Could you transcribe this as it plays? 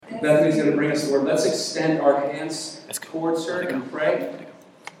Bethany's going to bring us the word. Let's extend our hands towards her and pray.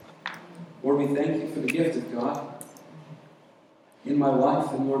 Lord, we thank you for the gift of God in my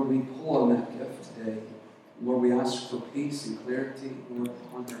life, and Lord, we pull on that gift today. Lord, we ask for peace and clarity, Lord,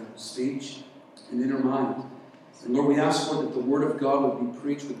 on her speech and in her mind. And Lord, we ask, Lord, that the word of God would be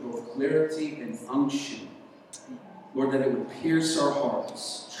preached with both clarity and unction. Lord, that it would pierce our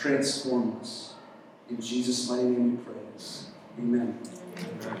hearts, transform us. In Jesus' mighty name we pray this. Amen.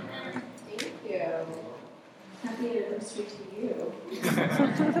 Thank you. Happy anniversary to you.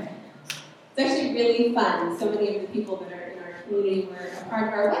 It's actually really fun. So many of the people that are in our community were a part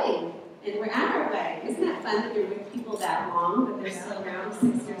of our wedding. And we're at our wedding. Isn't that fun that you're with people that long, but they're still around 6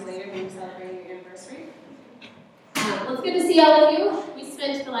 years later when you're celebrating your anniversary? Well, it's good to see all of you. We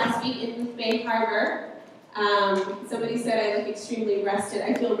spent the last week in Booth Bay Harbor. Somebody said I look extremely rested.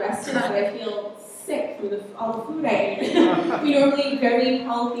 I feel rested, but I feel sick from all the food I ate. We normally eat very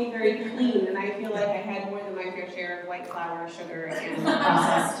healthy, very clean, and I feel like I had more than my fair share of white flour, sugar, and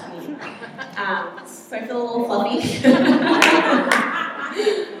processed meat. So I feel a little fluffy.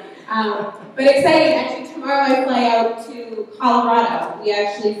 But exciting. Actually, tomorrow I fly out to Colorado. We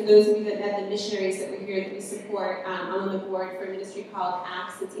actually, for those of you that met the missionaries that were here that we support, I'm on the board for a ministry called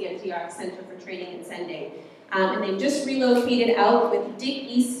ACTS. It's the Antioch Center for Training and Sending. And they've just relocated out with Dick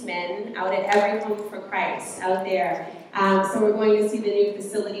Eastman out at Every Home for Christ out there. So we're going to see the new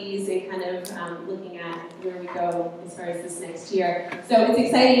facilities and kind of looking at where we go as far as this next year. So it's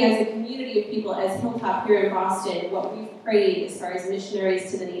exciting as a community of people, as Hilltop here in Boston, what we've prayed as far as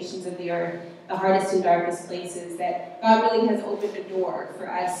missionaries to the nations of the earth, the hardest and darkest places, that God really has opened a door for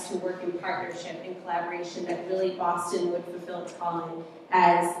us to work in partnership and collaboration, that really Boston would fulfill its calling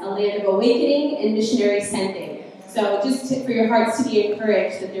as a land of awakening and missionary sending. So just for your hearts to be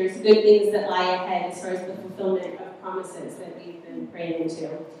encouraged that there's good things that lie ahead as far as the fulfillment of promises that we've been praying into.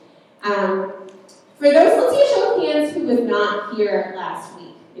 For those, let's see a show of hands who was not here last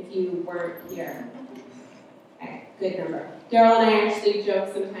week, if you weren't here. Okay, good number. Daryl and I actually joke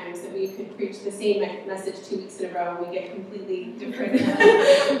sometimes that we could preach the same message 2 weeks in a row and we get completely different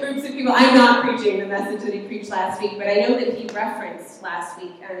groups of people. I'm not preaching the message that he preached last week, but I know that he referenced last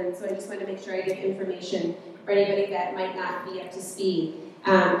week, and so I just want to make sure I give information for anybody that might not be up to speed.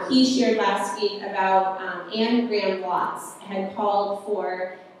 He shared last week about Anne Graham Lotz had called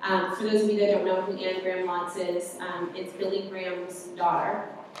for those of you that don't know who Anne Graham Lotz is, it's Billy Graham's daughter.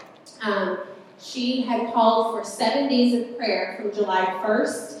 She had called for 7 days of prayer from July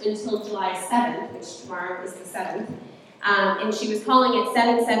 1st until July 7th, which tomorrow is the 7th. And she was calling it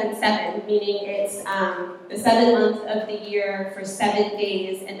 777, meaning it's the 7th month of the year for 7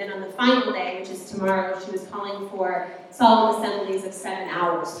 days. And then on the final day, which is tomorrow, she was calling for solemn assemblies of 7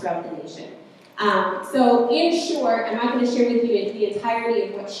 hours throughout the nation. So in short, I'm not going to share with you the entirety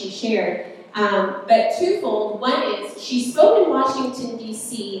of what she shared, but twofold. One is she spoke in Washington,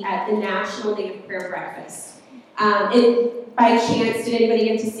 D.C. at the National Day of Prayer Breakfast. And by chance, did anybody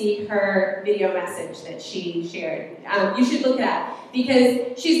get to see her video message that she shared? You should look it up,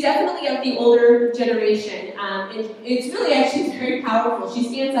 because she's definitely of the older generation. And it's really actually very powerful. She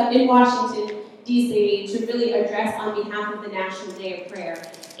stands up in Washington, D.C. to really address on behalf of the National Day of Prayer.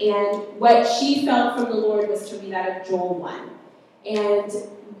 And what she felt from the Lord was to read out of Joel 1. And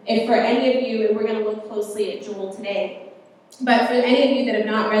for any of you, and we're going to look closely at Joel today, but for any of you that have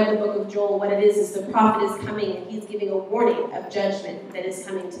not read the book of Joel, what it is the prophet is coming and he's giving a warning of judgment that is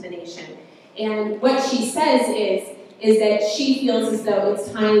coming to the nation. And what she says is that she feels as though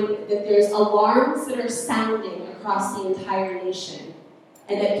it's time that there's alarms that are sounding across the entire nation,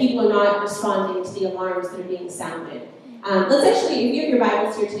 and that people are not responding to the alarms that are being sounded. Let's actually, if you have your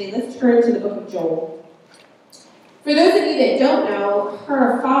Bibles here today, let's turn to the book of Joel. For those of you that don't know,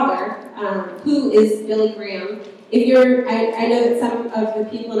 her father, who is Billy Graham, I know that some of the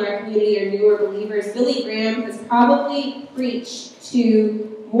people in our community are newer believers. Billy Graham has probably preached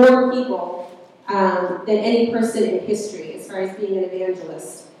to more people than any person in history as far as being an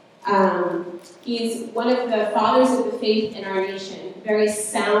evangelist. He's one of the fathers of the faith in our nation, very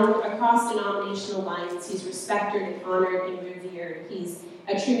sound across denominational lines. He's respected and honored and revered. He's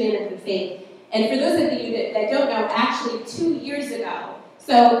a true man of the faith. And for those of you that don't know, actually 2 years ago,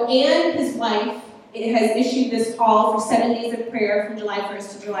 so Anne, his wife, has issued this call for 7 days of prayer from July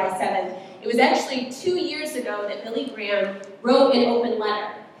 1st to July 7th. It was actually 2 years ago that Billy Graham wrote an open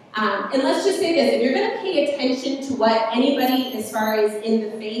letter. And let's just say this, if you're going to pay attention to what anybody as far as in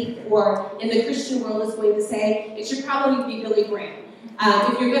the faith or in the Christian world is going to say, it should probably be Billy Graham.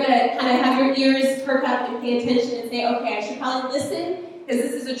 If you're going to kind of have your ears perk up and pay attention and say, okay, I should probably listen, because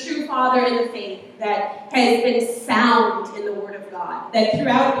this is a true father in the faith that has been sound in the Word of God, that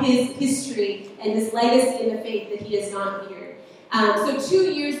throughout his history and his legacy in the faith that he has not veered. So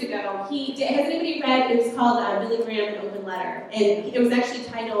 2 years ago, has anybody read, it was called Billy Graham, An Open Letter, and it was actually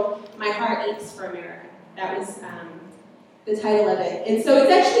titled, My Heart Aches for America. That was the title of it. And so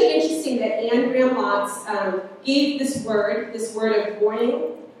it's actually interesting that Anne Graham Lotz gave this word of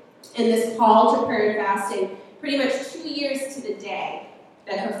warning and this call to prayer and fasting pretty much 2 years to the day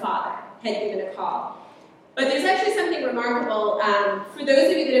that her father had given a call. But there's actually something remarkable. For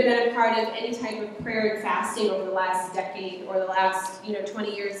those of you that have been a part of any type of prayer and fasting over the last decade or the last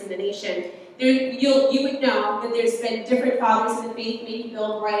 20 years in the nation, you would know that there's been different fathers in the faith, maybe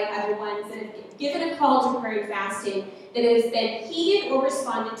Bill Bright, other ones, that have given a call to prayer and fasting that has been heeded or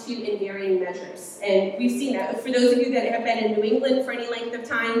responded to in varying measures. And we've seen that. For those of you that have been in New England for any length of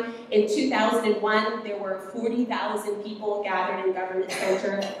time, in 2001, there were 40,000 people gathered in Government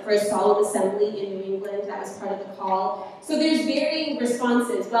Center for a solemn assembly in New England. That was part of the call. So there's varying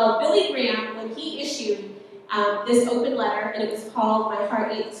responses. Well, Billy Graham, when he issued this open letter, and it was called My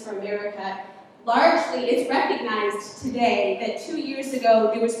Heart Aches for America, largely it's recognized today that 2 years ago,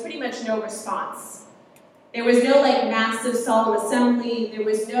 there was pretty much no response. There was no massive solemn assembly. There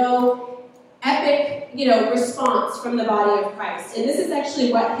was no epic, response from the body of Christ. And this is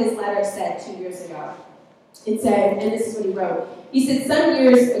actually what his letter said 2 years ago. It said, and this is what he wrote. He said, some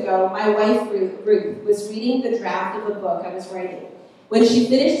years ago, my wife Ruth was reading the draft of a book I was writing. When she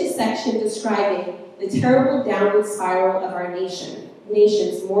finished a section describing the terrible downward spiral of our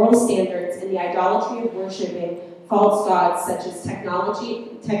nation's moral standards and the idolatry of worshiping false gods such as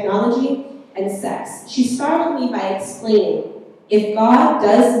technology and sex, she startled me by explaining, if God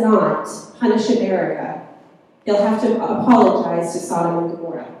does not punish America, he'll have to apologize to Sodom and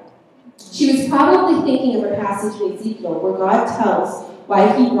Gomorrah. She was probably thinking of a passage in Ezekiel where God tells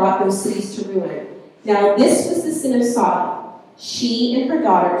why he brought those cities to ruin. Now, this was the sin of Sodom. She and her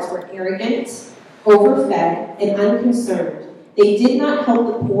daughters were arrogant, overfed, and unconcerned. They did not help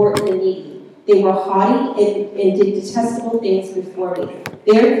the poor and the needy. They were haughty and did detestable things before me.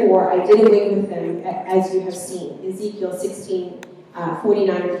 Therefore, I did away with them, as you have seen. Ezekiel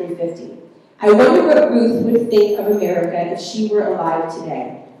 16:49 through 50. I wonder what Ruth would think of America if she were alive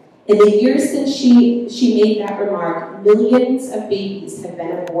today. In the years since she made that remark, millions of babies have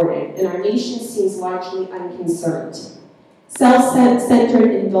been aborted, and our nation seems largely unconcerned.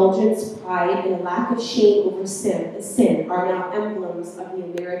 Self-centered indulgence, pride, and a lack of shame over sin are now emblems of the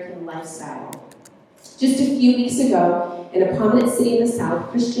American lifestyle. Just a few weeks ago, in a prominent city in the South,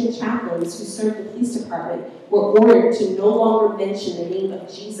 Christian chaplains who served the police department were ordered to no longer mention the name of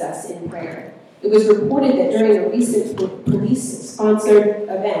Jesus in prayer. It was reported that during a recent police-sponsored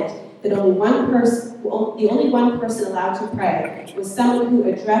event, that the only one person allowed to pray was someone who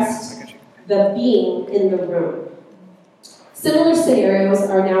addressed the being in the room. Similar scenarios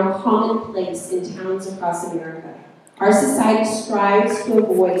are now commonplace in towns across America. Our society strives to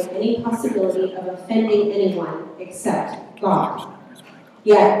avoid any possibility of offending anyone except God.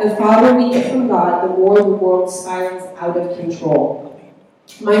 Yet, the farther we get from God, the more the world spirals out of control.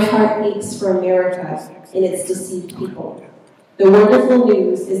 My heart aches for America and its deceived people. The wonderful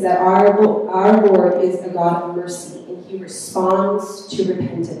news is that our Lord is a God of mercy, and he responds to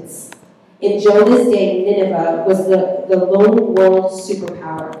repentance. In Jonah's day, Nineveh was the lone world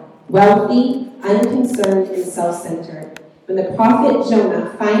superpower, wealthy, unconcerned, and self-centered. When the prophet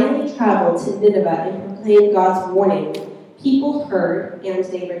Jonah finally traveled to Nineveh and proclaimed God's warning, people heard and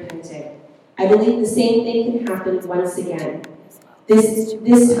they repented. I believe the same thing can happen once again,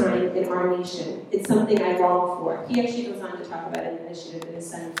 this time in our nation. It's something I long for. He actually goes on to talk about an initiative that his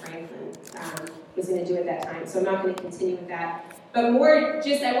son Franklin was going to do at that time, so I'm not going to continue with that. But more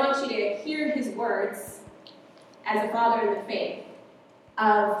just, I want you to hear his words as a father in the faith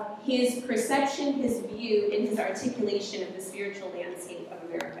of his perception, his view, and his articulation of the spiritual landscape of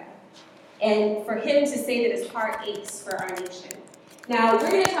America. And for him to say that his heart aches for our nation. Now, we're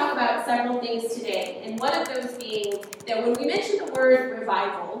going to talk about several things today, and one of those being that when we mention the word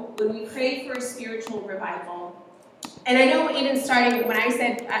revival, when we pray for a spiritual revival, and I know even starting when I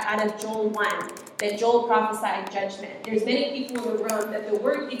said out of Joel 1, that Joel prophesied judgment. There's many people in the room that the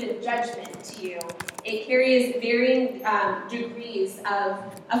word even judgment to you, it carries varying degrees of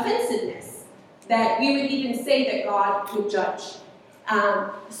offensiveness, that we would even say that God would judge.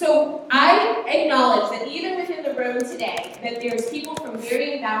 So I acknowledge that even within the room today, that there's people from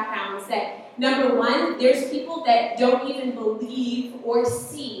varying backgrounds that, number one, there's people that don't even believe or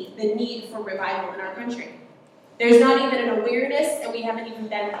see the need for revival in our country. There's not even an awareness, and we haven't even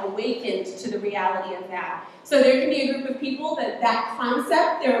been awakened to the reality of that. So there can be a group of people that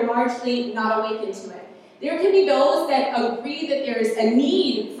concept, they're largely not awakened to it. There can be those that agree that there's a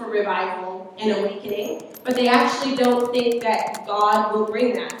need for revival and awakening, but they actually don't think that God will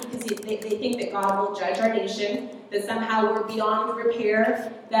bring that, because they think that God will judge our nation, that somehow we're beyond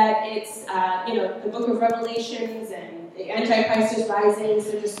repair, that it's, the book of Revelations and the Antichrist is rising,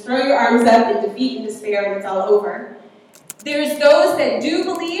 so just throw your arms up in defeat and despair and it's all over. There's those that do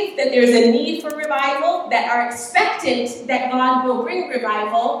believe that there's a need for revival, that are expectant that God will bring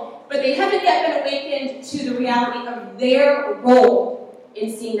revival, but they haven't yet been awakened to the reality of their role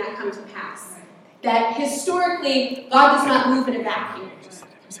in seeing that come to pass. That historically, God does not move in a vacuum.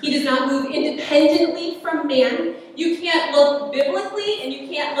 He does not move independently from man. You can't look biblically and you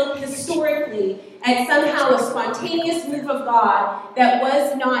can't look historically at somehow a spontaneous move of God that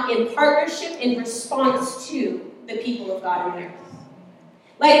was not in partnership, in response to the people of God in earth.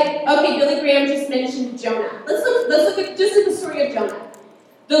 Like, okay, Billy Graham just mentioned Jonah. Let's look at the story of Jonah.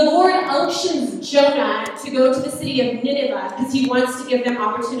 The Lord unctions Jonah to go to the city of Nineveh because he wants to give them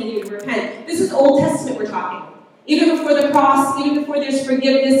opportunity to repent. This is Old Testament we're talking. Even before the cross, even before there's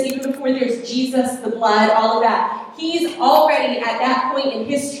forgiveness, even before there's Jesus, the blood, all of that. He's already, at that point in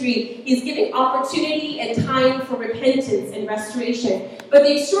history, he's giving opportunity and time for repentance and restoration. But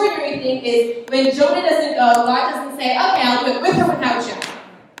the extraordinary thing is, when Jonah doesn't go, God doesn't say, okay, I'll do it with or without you.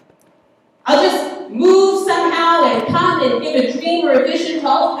 I'll just move somehow and come and give a dream or a vision to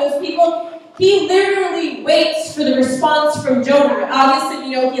all of those people. He literally waits for the response from Jonah. Obviously,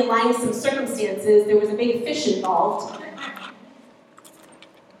 he aligned some circumstances. There was a big fish involved.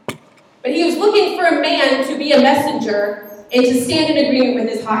 But he was looking for a man to be a messenger and to stand in agreement with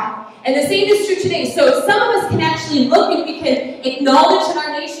his heart. And the same is true today. So some of us can actually look and we can acknowledge in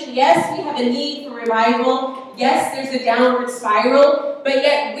our nation, yes, we have a need for revival. Yes, there's a downward spiral. But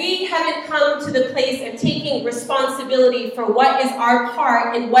yet we haven't come to the place of taking responsibility for what is our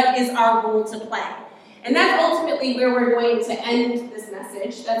part and what is our role to play. And that's ultimately where we're going to end this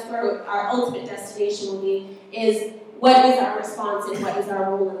message. That's where our ultimate destination will be, is what is our response and what is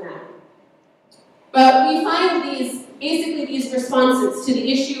our role in that. But we find these responses to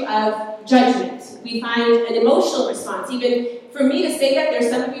the issue of judgment. We find an emotional response. Even for me to say that, there's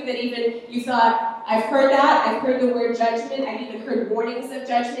some of you that even you thought, I've heard that, I've heard the word judgment, I've even heard warnings of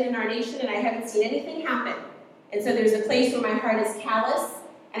judgment in our nation, and I haven't seen anything happen. And so there's a place where my heart is callous,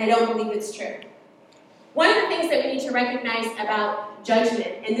 and I don't believe it's true. One of the things that we need to recognize about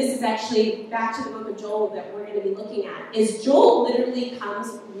judgment, and this is actually back to the book of Joel that we're going to be looking at, is Joel literally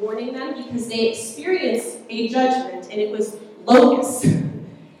comes warning them because they experienced a judgment, and it was locusts,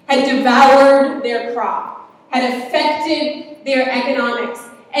 had devoured their crop, had affected their economics,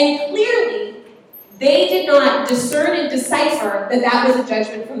 and clearly they did not discern and decipher that that was a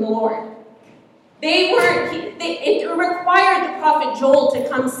judgment from the Lord. It required the prophet Joel to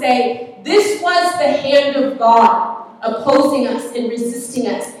come say, this was the hand of God opposing us and resisting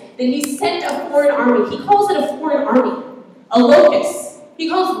us. Then he sent a foreign army. He calls it a foreign army, a locust. He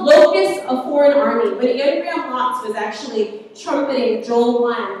calls locusts a foreign army. But Anne Graham Lotz was actually trumpeting Joel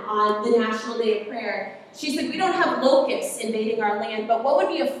 1 on the National Day of Prayer. She said, we don't have locusts invading our land, but what would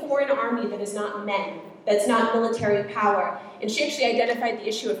be a foreign army that is not men, that's not military power? And she actually identified the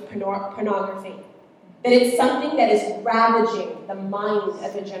issue of pornography. That it's something that is ravaging the mind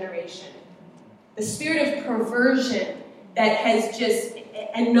of a generation. The spirit of perversion that has just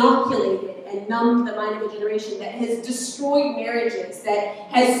inoculated and numbed the mind of a generation, that has destroyed marriages, that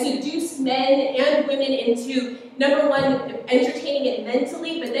has seduced men and women into, number one, entertaining it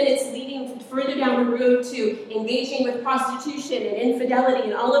mentally, but then it's leading further down the road to engaging with prostitution and infidelity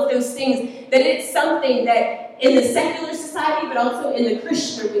and all of those things, that it's something that in the secular society, but also in the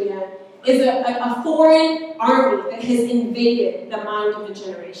Christian arena, is a foreign army that has invaded the mind of a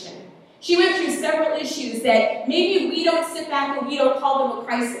generation. She went through several issues that maybe we don't sit back and we don't call them a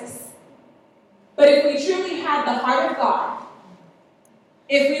crisis. But if we truly had the heart of God,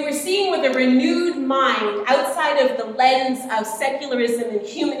 if we were seeing with a renewed mind outside of the lens of secularism and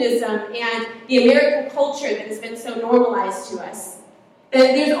humanism and the American culture that has been so normalized to us,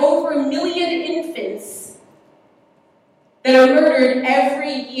 that there's over 1 million infants that are murdered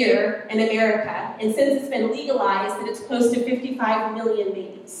every year in America, and since it's been legalized, that it's close to 55 million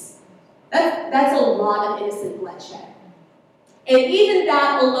babies. That's a lot of innocent bloodshed. And even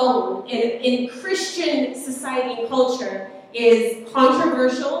that alone, in Christian society and culture, is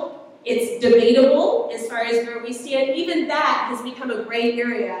controversial, it's debatable as far as where we stand. Even that has become a gray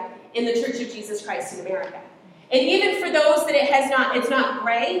area in the Church of Jesus Christ in America. And even for those that it's not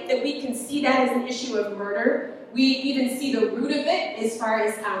gray, that we can see that as an issue of murder. We even see the root of it as far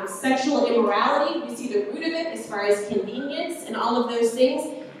as sexual immorality. We see the root of it as far as convenience and all of those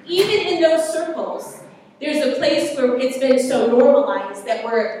things. Even in those circles, there's a place where it's been so normalized that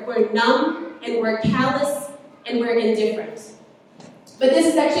we're numb and we're callous and we're indifferent. But this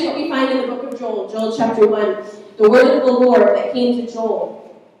is actually what we find in the book of Joel, Joel chapter 1. The word of the Lord that came to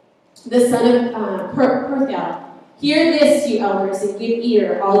Joel, the son of Pethuel. Hear this, you elders, and give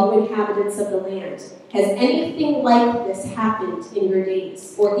ear, all you inhabitants of the land. Has anything like this happened in your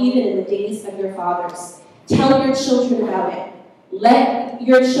days, or even in the days of your fathers? Tell your children about it. Let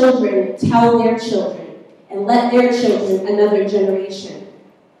your children tell their children, and let their children another generation.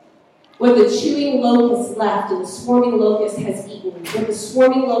 What the chewing locust left and the swarming locust has eaten, what the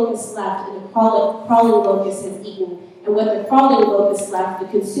swarming locust left and the crawling locust has eaten, and what the crawling locust left, the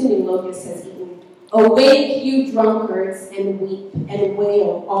consuming locust has eaten. Awake, you drunkards, and weep, and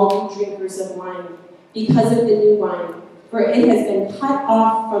wail, all you drinkers of wine, because of the new wine, for it has been cut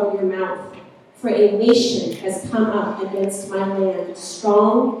off from your mouth. For a nation has come up against my land,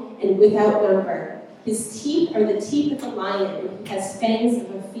 strong and without number. His teeth are the teeth of a lion, and he has fangs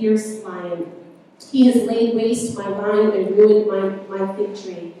of a fierce lion. He has laid waste my vine and ruined my fig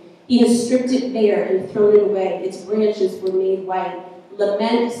tree. He has stripped it bare and thrown it away. Its branches were made white.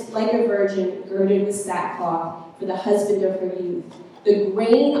 Lament like a virgin girded with sackcloth for the husband of her youth. The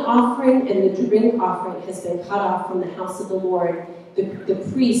grain offering and the drink offering has been cut off from the house of the Lord. The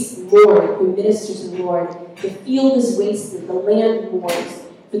priests mourn who minister to the Lord. The field is wasted, the land mourns.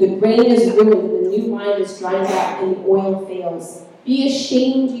 For the grain is ruined, the new wine is dried up, and the oil fails. Be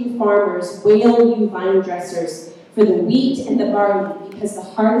ashamed, you farmers, wail, you vine dressers, for the wheat and the barley, because the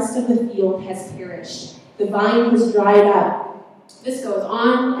harvest of the field has perished. The vine has dried up. This goes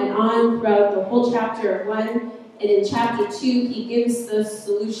on and on throughout the whole chapter of 1, and in chapter 2, he gives the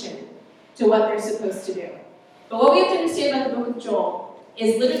solution to what they're supposed to do. But what we have to understand about the book of Joel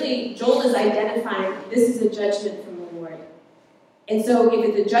is literally, Joel is identifying this is a judgment from the Lord. And so if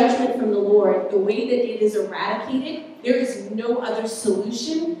it's a judgment from the Lord, the way that it is eradicated, there is no other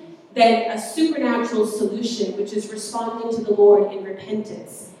solution than a supernatural solution, which is responding to the Lord in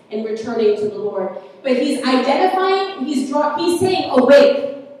repentance and returning to the Lord. But he's identifying, he's saying, awake.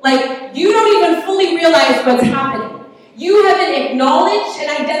 Like, you don't even fully realize what's happening. You haven't acknowledged and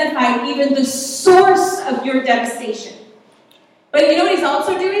identified even the source of your devastation. But you know what he's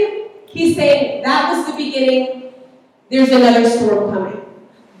also doing? He's saying, that was the beginning, there's another storm coming.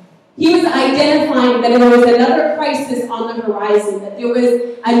 He was identifying that there was another crisis on the horizon, that there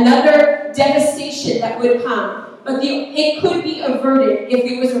was another devastation that would come. But it could be averted if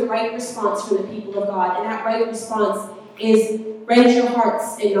there was a right response from the people of God. And that right response is rend your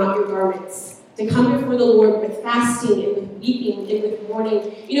hearts and not your garments. To come before the Lord with fasting and with weeping and with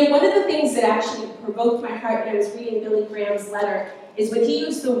mourning. You know, one of the things that actually provoked my heart when I was reading Billy Graham's letter is when he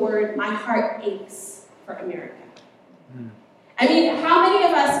used the word, my heart aches for America. I mean, how many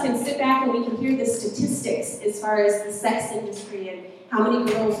of us can sit back and we can hear the statistics as far as the sex industry and how many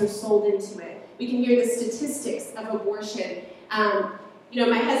girls are sold into it? We can hear the statistics of abortion. You know,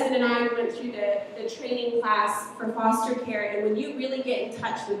 my husband and I went through the training class for foster care, and when you really get in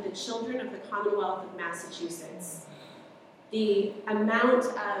touch with the children of the Commonwealth of Massachusetts, the amount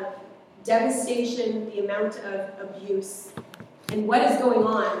of devastation, the amount of abuse, and what is going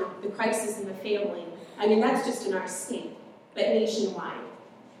on, the crisis in the family, I mean, that's just in our state, but nationwide.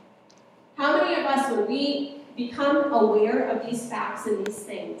 How many of us, when we become aware of these facts and these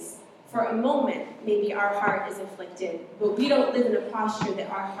things, for a moment, maybe our heart is afflicted, but we don't live in a posture that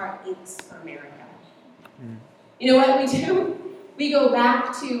our heart aches for America. You know what we do? We go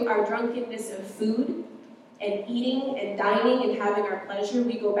back to our drunkenness of food and eating and dining and having our pleasure.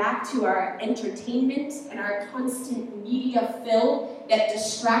 We go back to our entertainment and our constant media fill that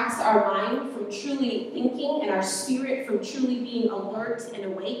distracts our mind from truly thinking and our spirit from truly being alert and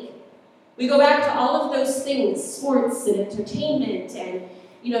awake. We go back to all of those things, sports and entertainment and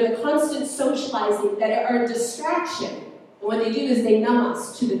the constant socializing that are a distraction. And what they do is they numb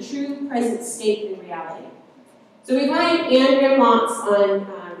us to the true present state and reality. So we find Andrea Motz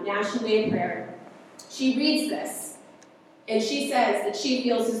on National Day of Prayer. She reads this, and she says that she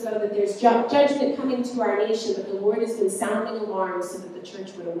feels as though that there's judgment coming to our nation, but the Lord has been sounding alarms so that the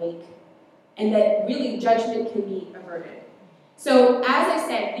church would awake, and that really judgment can be averted. So, as I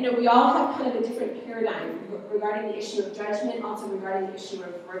said, we all have kind of a different paradigm regarding the issue of judgment, also regarding the issue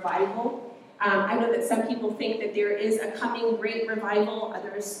of revival. I know that some people think that there is a coming great revival.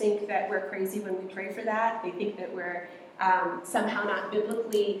 Others think that we're crazy when we pray for that. They think that we're somehow not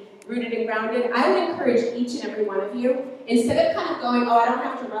biblically rooted and grounded, I would encourage each and every one of you, instead of kind of going, oh, I don't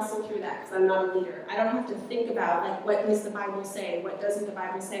have to wrestle through that because I'm not a leader. I don't have to think about, like, what does the Bible say? What doesn't the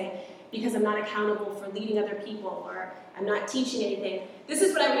Bible say? Because I'm not accountable for leading other people or I'm not teaching anything. This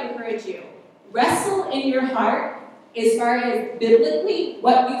is what I would encourage you. Wrestle in your heart as far as biblically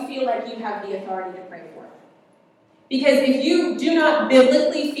what you feel like you have the authority to pray for. Because if you do not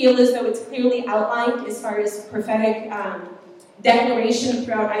biblically feel as though it's clearly outlined as far as prophetic declaration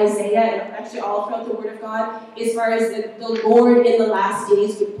throughout Isaiah and actually all throughout the Word of God, as far as the Lord in the last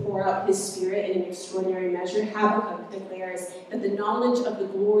days would pour out His Spirit in an extraordinary measure, Habakkuk declares that the knowledge of the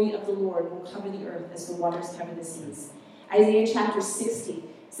glory of the Lord will cover the earth as the waters cover the seas. Isaiah chapter 60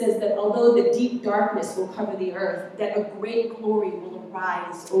 says that although the deep darkness will cover the earth, that a great glory will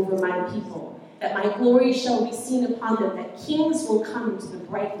arise over my people, that my glory shall be seen upon them, that kings will come to the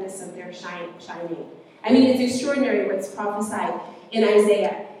brightness of their shining. I mean, it's extraordinary what's prophesied in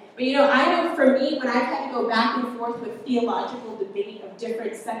Isaiah. But I know for me, when I've had to go back and forth with theological debate of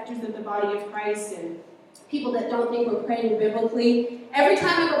different sectors of the body of Christ and people that don't think we're praying biblically, every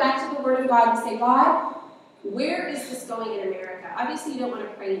time I go back to the Word of God and say, God, where is this going in America? Obviously, you don't want to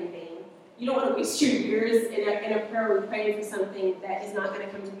pray in vain. You don't want to waste your years in a prayer and praying for something that is not going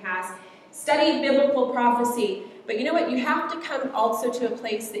to come to pass. Study biblical prophecy. But you know what? You have to come also to a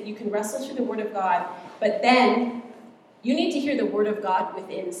place that you can wrestle through the Word of God, but then you need to hear the Word of God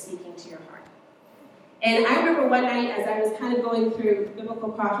within speaking to your heart. And I remember one night as I was kind of going through biblical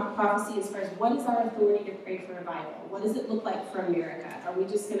prophecy as far as what is our authority to pray for revival? What does it look like for America? Are we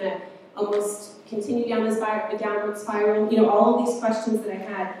just going to almost continue down this downward spiral? All of these questions that I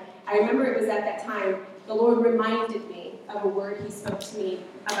had. I remember it was at that time the Lord reminded me of a word He spoke to me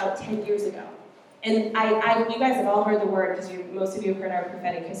about 10 years ago. And you guys have all heard the word because most of you have heard our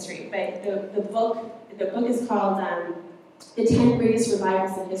prophetic history. But the book is called The 10 Greatest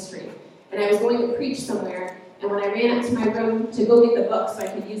Revivals in History. And I was going to preach somewhere, and when I ran up to my room to go get the book so I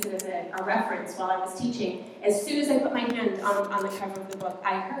could use it as a reference while I was teaching, as soon as I put my hand on the cover of the book,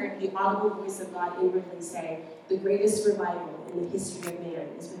 I heard the audible voice of God inwardly say, the greatest revival in the history of man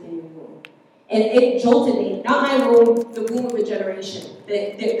is within your womb. And it jolted me, not my womb, the womb of a generation.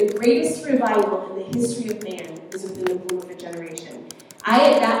 The greatest revival in the history of man is within the womb of a generation.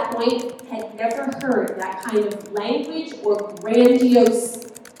 I, at that point, had never heard that kind of language or grandiose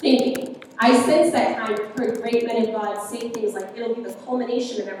thinking. I since that time have heard great men of God say things like, it'll be the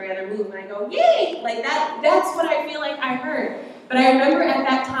culmination of every other move. And I go, yay! Like that's what I feel like I heard. But I remember at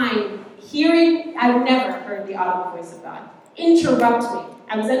that time hearing, I've never heard the audible voice of God interrupt me.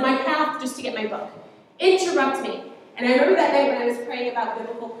 I was in my path just to get my book. Interrupt me. And I remember that night when I was praying about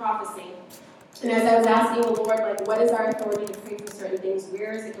biblical prophecy. And as I was asking the Lord, what is our authority to pray for certain things?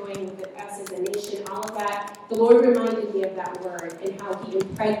 Where is it going with us as a nation? All of that. The Lord reminded me of that word and how He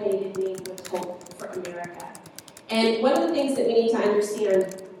impregnated me with hope for America. And one of the things that we need to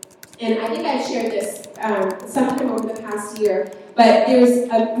understand, and I think I've shared this sometime over the past year, but there's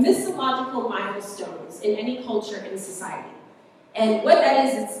mythological milestones in any culture and society. And what that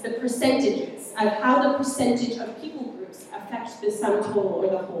is, it's the percentages of how the percentage of people groups affects the sum total or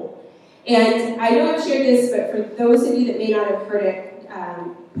the whole. And I know I've shared this, but for those of you that may not have heard it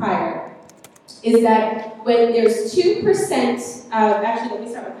prior, is that when there's 2% of, actually let me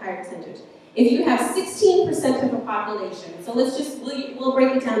start with higher percentage. If you have 16% of a population, so we'll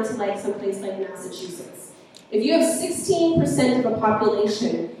break it down to some place like Massachusetts. If you have 16% of a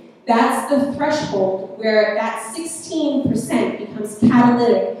population, that's the threshold where that 16% becomes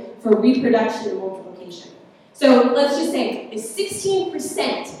catalytic for reproduction and multiplication. So let's just say if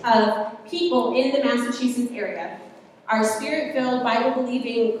 16% of people in the Massachusetts area are Spirit-filled,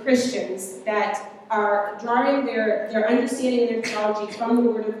 Bible-believing Christians that are drawing their understanding and their theology from the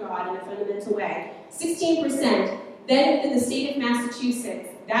Word of God in a fundamental way, 16%, then in the state of Massachusetts,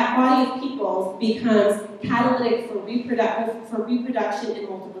 that body of people becomes catalytic for reproduction and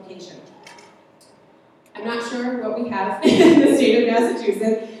multiplication. I'm not sure what we have in the state of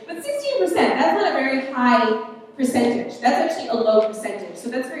Massachusetts, but 16%, that's not a very high percentage. That's actually a low percentage, so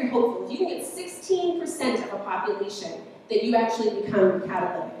that's very hopeful. If you can get 16% of a population, that you actually become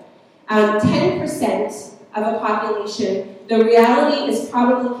catalytic. 10% of a population, the reality is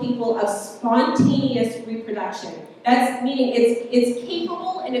probably capable of spontaneous reproduction. That's meaning it's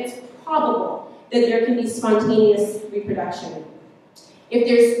capable and it's probable that there can be spontaneous reproduction. If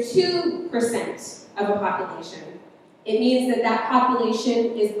there's 2% of a population, it means that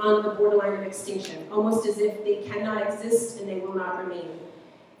population is on the borderline of extinction, almost as if they cannot exist and they will not remain.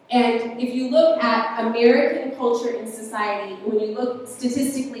 And if you look at American culture and society, when you look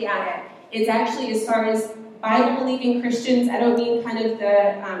statistically at it, it's actually as far as Bible-believing Christians, I don't mean kind of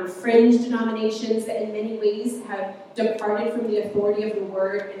the fringe denominations that in many ways have departed from the authority of the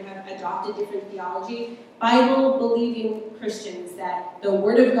Word and have adopted different theology. Bible-believing Christians, that the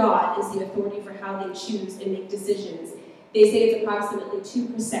Word of God is the authority for how they choose and make decisions. They say it's approximately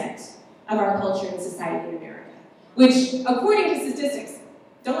 2% of our culture and society in America, which, according to statistics,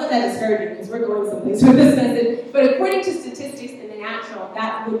 don't let that discourage you because we're going someplace with this message, but according to statistics in the natural,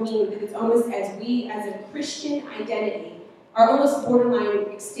 that would mean that it's almost as we, as a Christian identity, are almost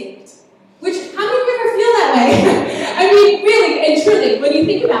borderline extinct. Which, how many of you ever feel that way? I mean, really and truly, when you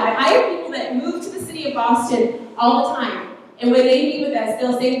think about it, I have people that move to the city of Boston all the time, and when they meet with us,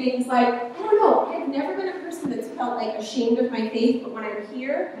 they'll say things like, I don't know, I've never been a person that's felt like ashamed of my faith, but when I'm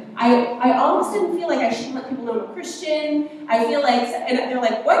here, I all of a sudden feel like I shouldn't let people know I'm a Christian. I feel like, and they're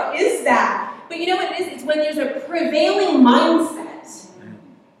like, what is that? But you know what it is? It's when there's a prevailing mindset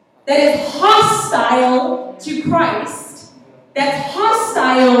that is hostile to Christ, that's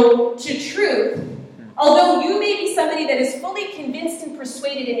hostile to truth. Although you may be somebody that is fully convinced and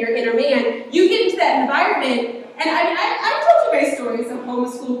persuaded in your inner man, you get into that environment. And I mean, I've told you guys stories of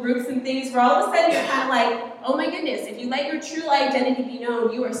homeschool groups and things where all of a sudden you're kind of like, oh my goodness, if you let your true identity be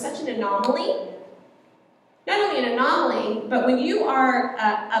known, you are such an anomaly. Not only an anomaly, but when you are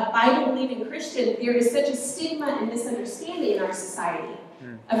a Bible-believing Christian, there is such a stigma and misunderstanding in our society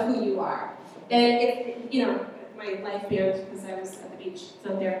of who you are. And if, you know, my life band, because I was at the beach, it's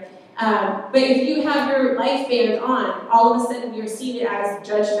not there. But if you have your life band on, all of a sudden you're seen as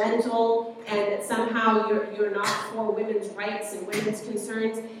judgmental and that somehow you're not for women's rights and women's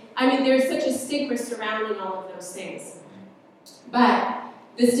concerns. I mean, there's such a stigma surrounding all of those things. But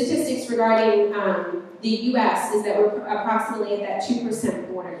the statistics regarding the U.S. is that we're approximately at that 2%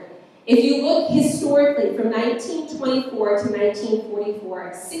 border. If you look historically from 1924 to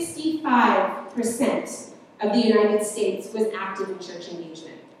 1944, 65% of the United States was active in church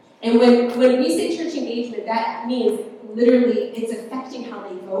engagement. And when we say church engagement, that means literally it's affecting how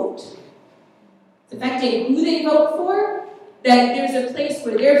they vote. It's affecting who they vote for. That there's a place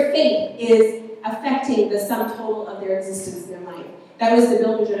where their faith is affecting the sum total of their existence in their life. That was the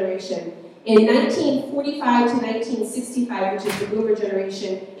Builder generation. In 1945 to 1965, which is the Boomer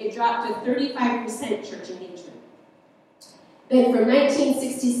generation, it dropped to 35% church engagement. Then from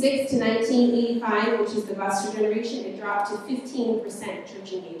 1966 to 1985, which is the Buster generation, it dropped to 15%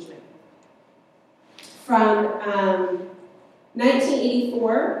 church engagement. From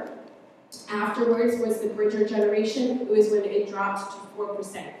 1984, afterwards was the Bridger generation. It was when it dropped to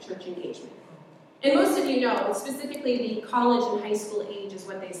 4% church engagement. And most of you know, specifically the college and high school age is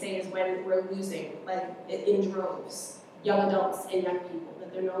what they say is when we're losing, like in droves, young adults and young people,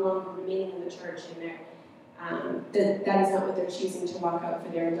 that they're no longer remaining in the church and that is not what they're choosing to walk out for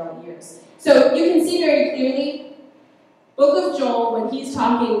their adult years. So you can see very clearly, Book of Joel, when he's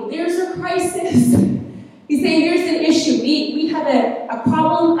talking, there's a crisis. He's saying there's an issue. We have a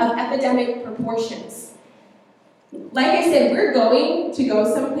problem of epidemic proportions. Like I said, we're going to go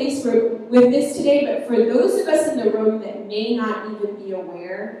someplace with this today, but for those of us in the room that may not even be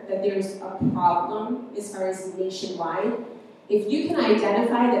aware that there's a problem as far as nationwide, if you can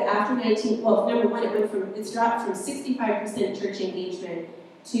identify that after number one, it's dropped from 65% church engagement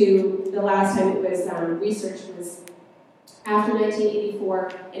to the last time it was researched was after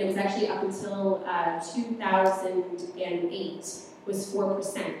 1984, and it was actually up until 2008 was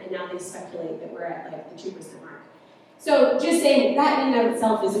 4%, and now they speculate that we're at like the 2% mark. So just saying that in and of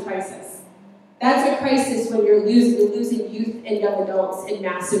itself is a crisis. That's a crisis when you're losing youth and young adults in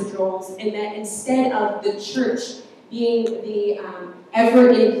massive droves, and that instead of the church being the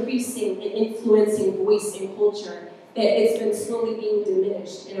ever-increasing and influencing voice in culture, that it's been slowly being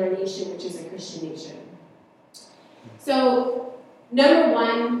diminished in our nation, which is a Christian nation. So, number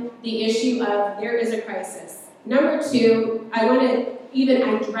one, the issue of there is a crisis. Number two, I want to even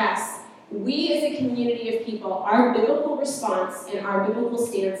address, we as a community of people, our biblical response and our biblical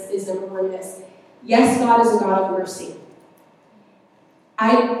stance is number one this. Yes, God is a God of mercy.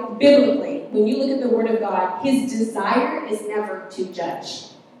 Biblically, when you look at the Word of God, His desire is never to judge.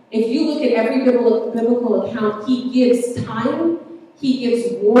 If you look at every biblical account, He gives time, He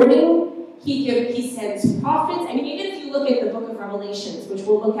gives warning, He sends prophets. I mean, even if you look at the book of Revelations, which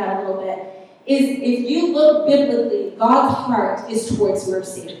we'll look at a little bit, if you look biblically, God's heart is towards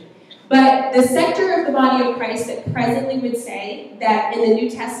mercy. But the sector of the body of Christ that presently would say that in the New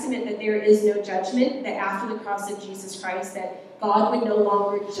Testament that there is no judgment, that after the cross of Jesus Christ, that God would no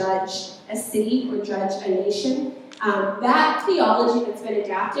longer judge a city or judge a nation, that theology that's been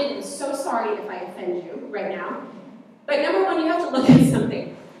adapted, and so sorry if I offend you right now, but number one, you have to look at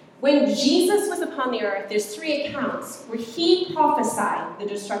something. When Jesus was upon the earth, there's 3 accounts where he prophesied the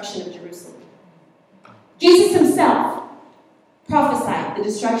destruction of Jerusalem. Jesus himself prophesied the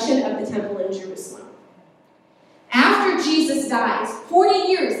destruction of the temple in Jerusalem. After Jesus dies, 40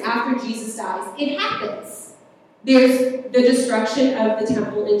 years after Jesus dies, it happens. There's the destruction of the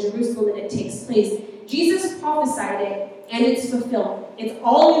temple in Jerusalem, and it takes place. Jesus prophesied it, and it's fulfilled. It's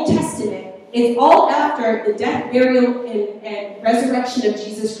all New Testament. It's all after the death, burial, and resurrection of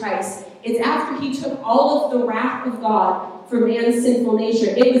Jesus Christ. It's after he took all of the wrath of God for man's sinful nature.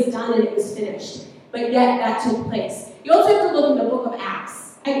 It was done and it was finished. But yet that took place. You also have to look in the book of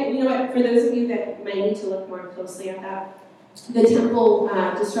Acts. And you know what, for those of you that might need to look more closely at that, the temple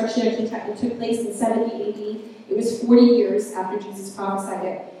destruction actually took place in 70 AD. It was 40 years after Jesus prophesied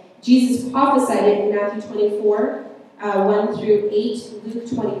it. Jesus prophesied it in Matthew 24, 1 through 8, Luke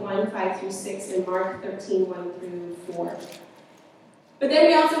 21, 5 through 6, and Mark 13, 1 through 4. But then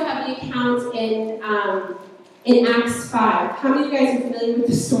we also have the account in Acts 5. How many of you guys are familiar with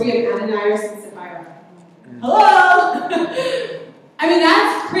the story of Ananias and Sapphira? Hello! I mean,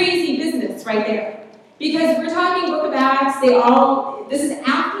 that's crazy business right there. Because we're talking Book of Acts, this is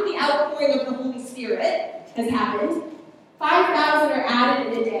after the outpouring of the Holy Spirit has happened. 5,000 are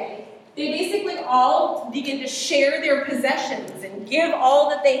added in a day. They basically all begin to share their possessions and give all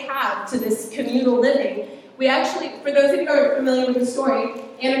that they have to this communal living. We actually, for those of you who are familiar with the story,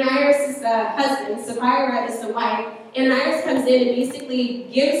 Ananias is the husband, Sapphira is the wife. Ananias comes in and basically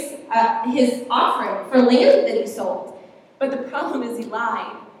gives his offering for land that he sold. But the problem is he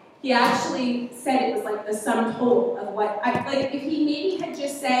lied. He actually said it was like the sum total of what, if he maybe had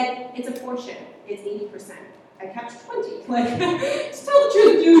just said, it's a portion, it's 80%. I kept 20. Just tell the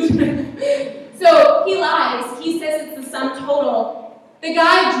truth, dude. So he lies. He says it's the sum total. The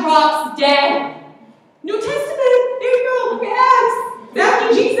guy drops dead. New Testament. There you go. Look at Acts.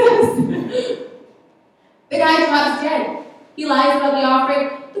 After Jesus. The guy drops dead. He lies about the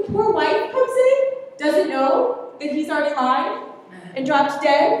offering. The poor wife comes in, doesn't know that he's already lied, and drops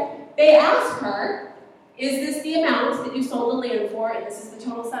dead. They ask her, is this the amount that you sold the land for, and this is the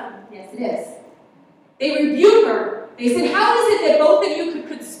total sum? Yes, it is. They rebuke her. They said, how is it that both of you could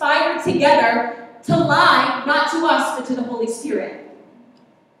conspire together to lie, not to us, but to the Holy Spirit?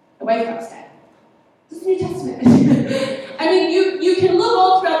 The wife drops dead. This is New Testament. I mean, you can look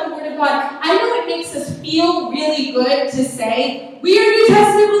all throughout the Word of God. I know it makes us feel really good to say, we are New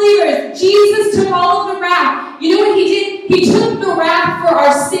Testament believers. Jesus took all of the wrath. You know what he did? He took the wrath for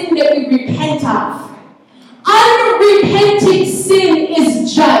our sin that we repent of. Unrepentant sin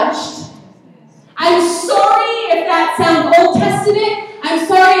is judged. I'm sorry if that sounds Old Testament. I'm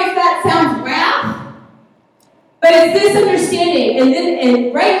sorry if that sounds wrath. But it's this understanding,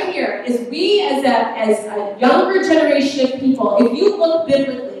 and right here is we as a younger generation of people, if you look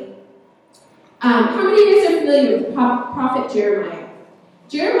biblically, how many of you guys are familiar with prophet Jeremiah?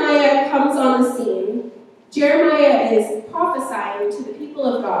 Jeremiah comes on the scene. Jeremiah is prophesying to the people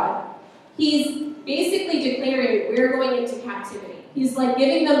of God. He's basically declaring we're going into captivity. He's like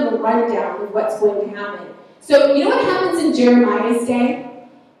giving them the rundown of what's going to happen. So you know what happens in Jeremiah's day?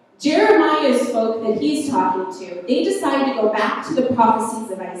 Jeremiah's folk that he's talking to, they decide to go back to the prophecies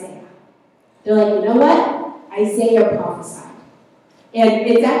of Isaiah. They're like, you know what? Isaiah prophesied. And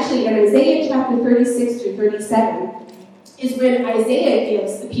it's actually in Isaiah chapter 36 through 37 is when Isaiah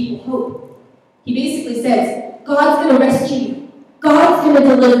gives the people hope. He basically says, God's going to rescue you. God's going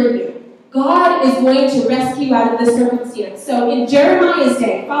to deliver you. God is going to rescue you out of this circumstance. So in Jeremiah's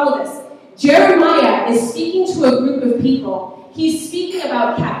day, follow this. Jeremiah is speaking to a group of people. He's speaking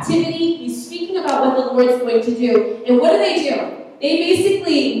about captivity. He's speaking about what the Lord's going to do. And what do? They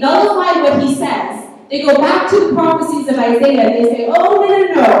basically nullify what he says. They go back to the prophecies of Isaiah and they say, oh,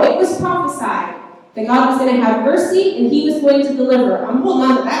 no. It was prophesied that God was going to have mercy and he was going to deliver. I'm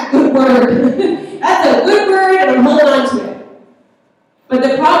holding on to that good word. That's a good word and I'm holding on to it. But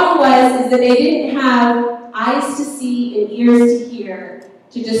the problem is that they didn't have eyes to see and ears to hear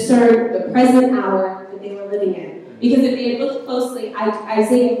to discern the present hour that they were living in. Because if they had looked closely,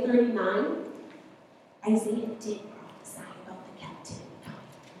 Isaiah 39, Isaiah did prophesy about the captivity.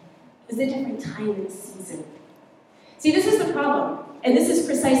 It was a different time and season. See, this is the problem. And this is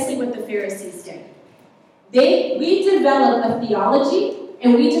precisely what the Pharisees did. We develop a theology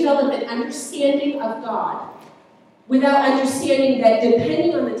and we develop an understanding of God without understanding that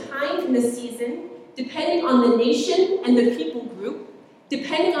depending on the time and the season, depending on the nation and the people group,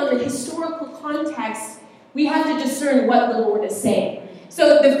 depending on the historical context, we have to discern what the Lord is saying.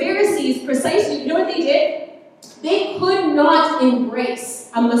 So the Pharisees, precisely, you know what they did? They could not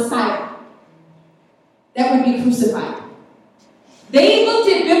embrace a Messiah that would be crucified. They looked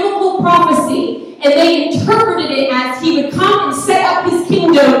at biblical prophecy and they interpreted it as he would come and set up his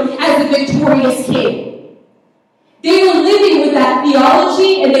kingdom as the victorious king. They were living with that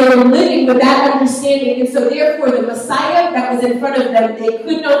theology and they were living with that understanding. And so therefore the Messiah that was in front of them, they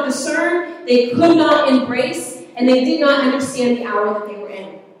could not discern, they could not embrace, and they did not understand the hour that they were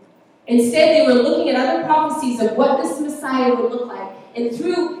in. Instead, they were looking at other prophecies of what this Messiah would look like.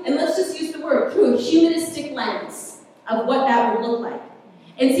 And let's just use the word, through a humanistic lens of what that would look like.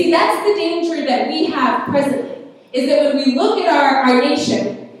 And see, that's the danger that we have presently, is that when we look at our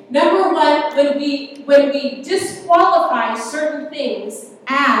nation, number one, when we disqualify certain things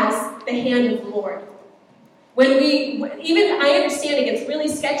as the hand of the Lord. I understand it gets really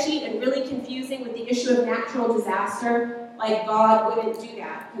sketchy and really confusing with the issue of natural disaster, like God wouldn't do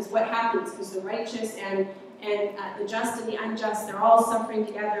that, because what happens is the righteous and the just and the unjust, they're all suffering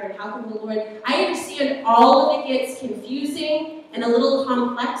together, and how can the Lord... I understand all of it gets confusing and a little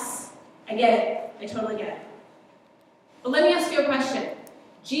complex. I get it. I totally get it. But let me ask you a question.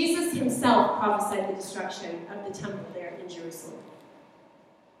 Jesus himself prophesied the destruction of the temple there in Jerusalem.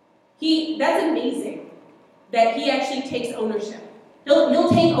 That's amazing that he actually takes ownership. He'll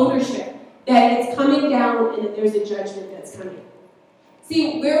take ownership that it's coming down and that there's a judgment that's coming.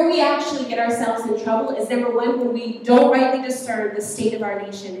 See, where we actually get ourselves in trouble is, number one, when we don't rightly discern the state of our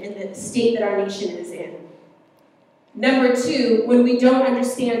nation and the state that our nation is in. Number two, when we don't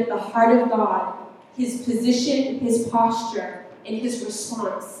understand the heart of God, his position, his posture, and his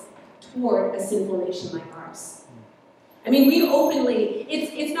response toward a sinful nation like ours. I mean, we openly,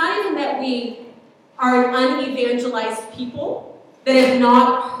 it's not even that we are an unevangelized people that have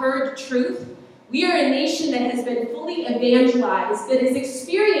not heard truth. We are a nation that has been fully evangelized, that has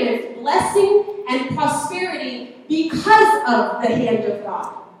experienced blessing and prosperity because of the hand of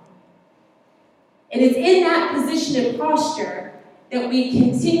God. And it's in that position and posture that we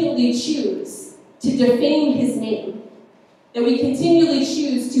continually choose to defame his name, that we continually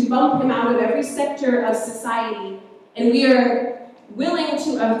choose to bump him out of every sector of society, and we are willing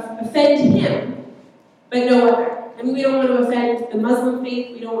to offend him, but no other. I mean, we don't want to offend the Muslim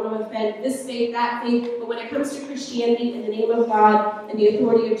faith, we don't want to offend this faith, that faith, but when it comes to Christianity in the name of God and the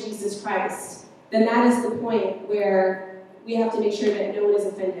authority of Jesus Christ, then that is the point where we have to make sure that no one is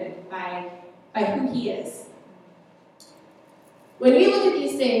offended by who he is. When we look at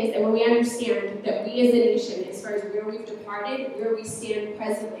these things and when we understand that we as a nation, as far as where we've departed, where we stand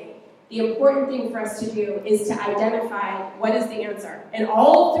presently, the important thing for us to do is to identify what is the answer. And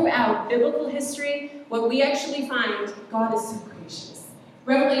all throughout biblical history, what we actually find, God is so gracious.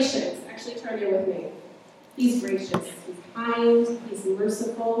 Revelations, actually turn here with me. He's gracious, he's kind, he's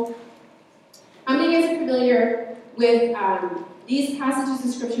merciful. How many of you guys are familiar with these passages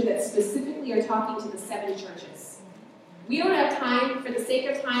of scripture that specifically are talking to the 7 churches? We don't have time. For the sake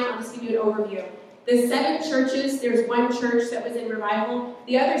of time, I'll just give you an overview. The 7 churches, there's one church that was in revival.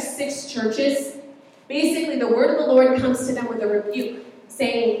 The other 6 churches, basically the word of the Lord comes to them with a rebuke,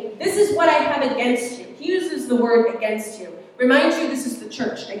 saying, this is what I have against you. He uses the word against you. Remind you, this is the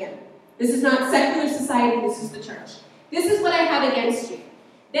church again. This is not secular society, this is the church. This is what I have against you.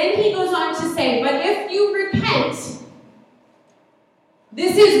 Then he goes on to say, but if you repent,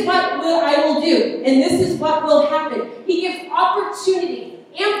 this is what I will do, and this is what will happen. He gives opportunity,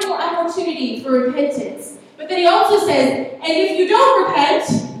 ample opportunity for repentance. But then he also says, and if you don't repent,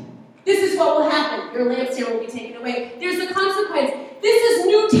 this is what will happen. Your lampstand will be taken away. There's a consequence. This is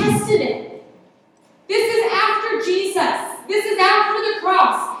New Testament. This is after Jesus. This is after the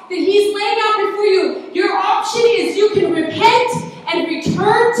cross that he's laying out before you. Your option is you can repent and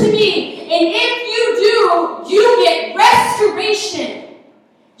return to me. And if you do, you get restoration.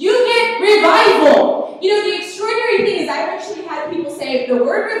 You get revival. You know, the extraordinary thing is I've actually had people say the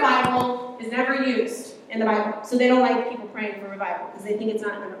word revival is never used in the Bible. So they don't like people praying for revival because they think it's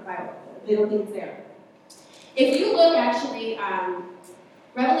not in the Bible. They don't think it's there. If you look actually,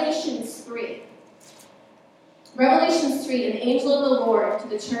 Revelations 3. Revelations 3, and the angel of the Lord to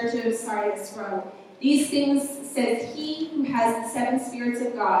the church of Sardis wrote, these things says he who has the 7 spirits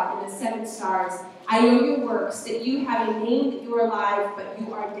of God and the 7 stars. I know your works, that you have a name that you are alive, but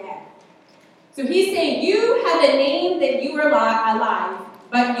you are dead. So he's saying, you have a name that you are alive,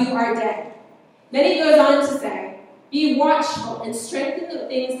 but you are dead. Then he goes on to say, be watchful and strengthen the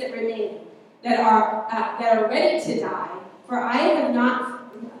things that remain, that are ready to die. For I have not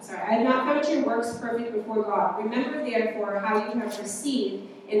found your works perfect before God. Remember therefore how you have received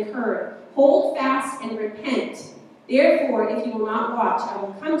and heard. Hold fast and repent. Therefore, if you will not watch, I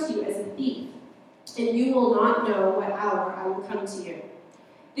will come to you as a thief, and you will not know what hour I will come to you.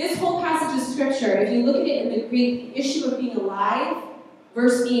 This whole passage of Scripture, if you look at it in the Greek, the issue of being alive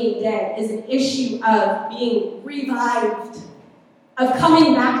versus being dead is an issue of being revived, of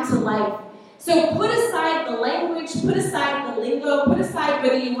coming back to life. So put aside the language, put aside the lingo, put aside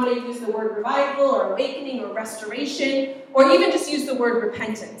whether you want to use the word revival or awakening or restoration, or even just use the word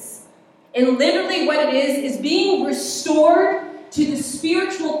repentance. And literally what it is being restored to the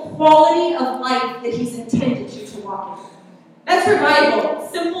spiritual quality of life that He's intended you to walk in. That's revival,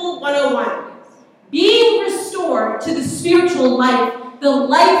 simple 101. Being restored to the spiritual life, the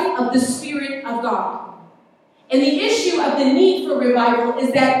life of the Spirit of God. And the issue of the need for revival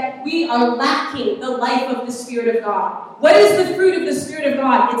is that we are lacking the life of the Spirit of God. What is the fruit of the Spirit of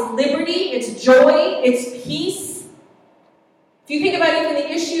God? It's liberty, it's joy, it's peace. If you think about even the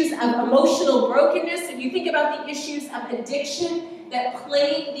issues of emotional brokenness, if you think about the issues of addiction that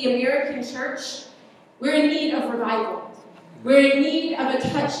plague the American church, we're in need of revival. We're in need of a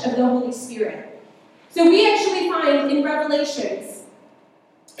touch of the Holy Spirit. So we actually find in Revelations,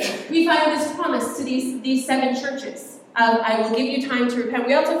 we find this promise to these 7 churches. I will give you time to repent.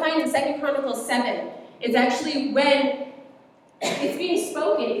 We also find in 2 Chronicles 7, it's actually when it's being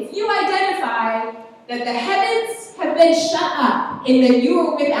spoken. If you identify that the heavens have been shut up and that you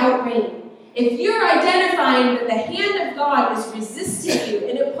are without rain, if you're identifying that the hand of God is resisting you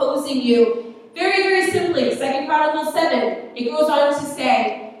and opposing you, very, very simply, 2 Chronicles 7, it goes on to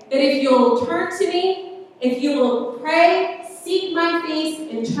say that if you'll turn to me, if you will pray, seek my face,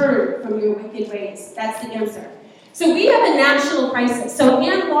 and turn from your wicked ways. That's the answer. So we have a national crisis. So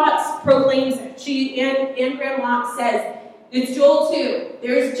Ann Watts proclaims it. Ann Graham Lotz says, it's Joel 2,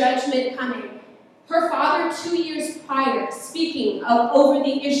 there's judgment coming. Her father, 2 years prior, speaking over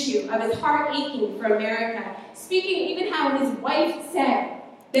the issue of his heart aching for America, speaking even how his wife said,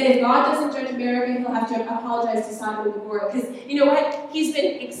 that if God doesn't judge America, He'll have to apologize to Sodom and Gomorrah. Because you know what? He's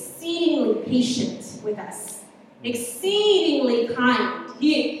been exceedingly patient with us. Exceedingly kind.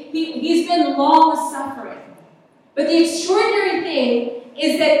 He's been long-suffering. But the extraordinary thing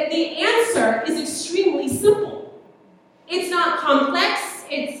is that the answer is extremely simple. It's not complex.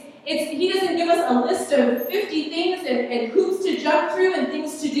 He doesn't give us a list of 50 things and hoops to jump through and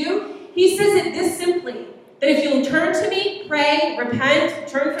things to do. He says it this simply. That if you'll turn to me, pray, repent,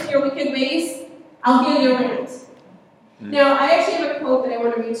 turn from your wicked ways, I'll heal your land. Now, I actually have a quote that I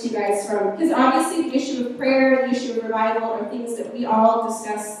want to read to you guys from, because obviously the issue of prayer, the issue of revival are things that we all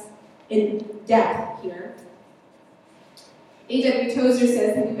discuss in depth here. A.W. Tozer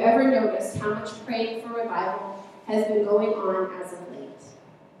says, have you ever noticed how much praying for revival has been going on as of late?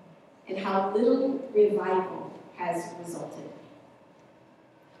 And how little revival has resulted?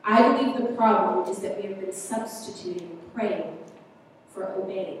 I believe the problem is that we have been substituting praying for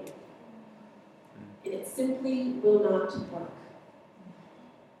obeying. And it simply will not work.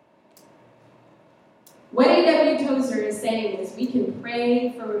 What A.W. Tozer is saying is we can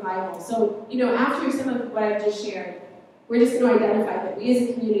pray for revival. So, after some of what I've just shared, we're just going to identify that we as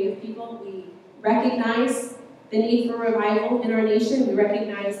a community of people, we recognize the need for revival in our nation. We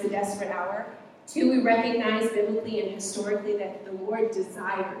recognize the desperate hour. 2, we recognize biblically and historically that the Lord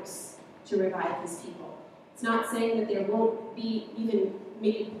desires to revive His people. It's not saying that there won't be even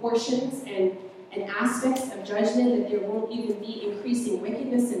maybe portions and aspects of judgment, that there won't even be increasing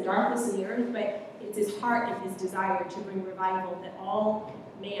wickedness and darkness in the earth, but it's His heart and His desire to bring revival that all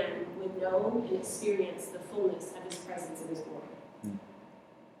man would know and experience the fullness of His presence and His glory.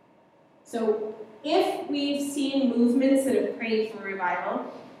 So if we've seen movements that have prayed for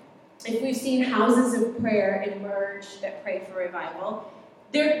revival, if we've seen houses of prayer emerge that pray for revival,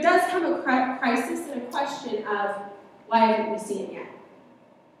 there does come a crisis and a question of why haven't we seen it yet?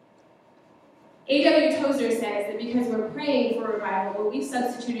 A.W. Tozer says that because we're praying for revival, well, we've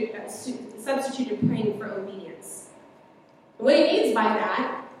substituted praying for obedience. What he means by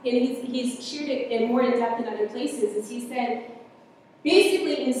that, and he's shared it in more in depth in other places, is he said,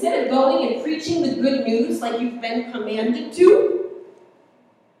 basically, instead of going and preaching the good news like you've been commanded to,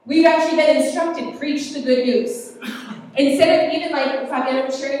 we've actually been instructed, preach the good news. Instead of even like, if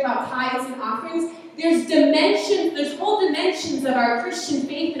I'm sharing about tithes and offerings, there's whole dimensions of our Christian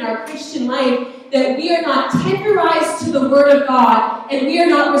faith and our Christian life that we are not tenderized to the Word of God and we are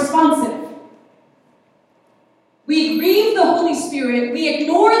not responsive. We grieve the Holy Spirit. We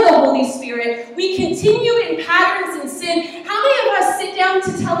ignore the Holy Spirit. We continue in patterns and sin. How many of us sit down to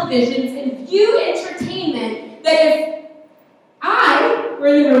televisions and view entertainment that if I were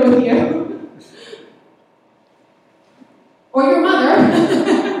in the room with you, or your mother,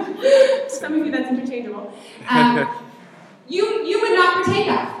 some of you that's interchangeable, you would not partake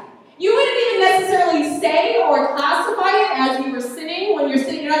of. You wouldn't even necessarily say or classify it as we were sitting when you're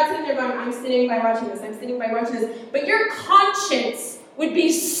sitting you're not sitting there going, I'm sitting by watching this, I'm sitting by watching this, but your conscience would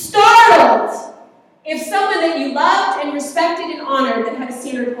be startled if someone that you loved and respected and honored that had a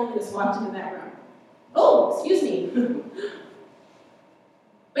standard of holiness walked into that room. Oh, excuse me.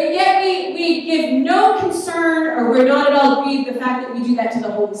 But yet we give no concern, or we're not at all grieved the fact that we do that to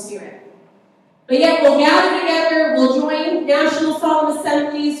the Holy Spirit. But yet we'll gather together, we'll join national solemn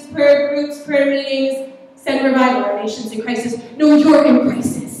assemblies, prayer groups, prayer meetings, send revival. Our nation's in crisis. No, you're in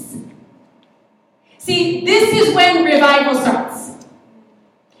crisis. See, this is when revival starts.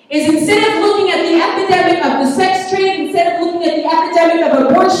 Is instead of looking at the epidemic of the sex trade, instead of looking at the epidemic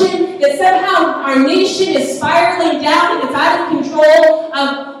of abortion, that somehow our nation is spiraling down and it's out of control,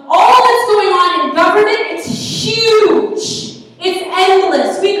 of all that's going on in government, it's huge. It's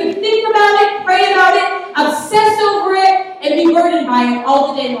endless. We could think about it, pray about it, obsess over it, and be burdened by it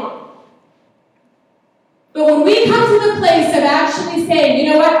all the day long. But when we come to the place of actually saying,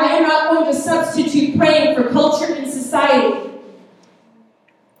 you know what, I am not going to substitute praying for culture and society,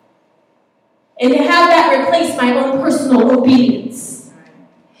 and to have that replace my own personal obedience.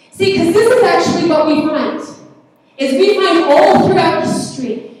 See, because this is actually what we find. Is we find all throughout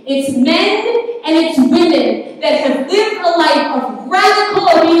history, it's men and it's women that have lived a life of radical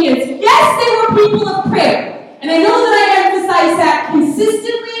obedience. Yes, they were people of prayer. And I know that I emphasize that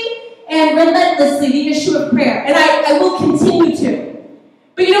consistently and relentlessly, the issue of prayer. And I will continue to.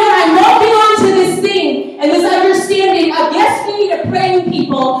 But you know what? I'm walking on to this thing and this understanding of, yes, we need a praying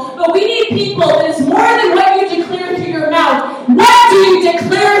people, but we need people that is more than what you declare through your mouth. What do you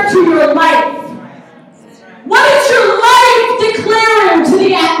declare through your life? What is your life declaring to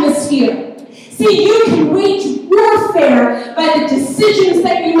the atmosphere? See, you can wage warfare by the decisions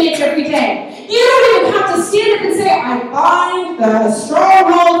that you make every day. You don't even have to stand up and say, I bind the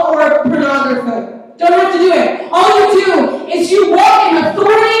stronghold or pornography. Don't have to do it. All you do is you walk in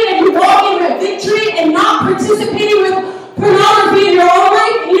authority and you walk in victory and not participating with pornography in your own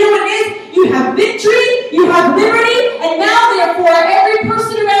life. And you know what it is? You have victory, you have liberty, and now therefore every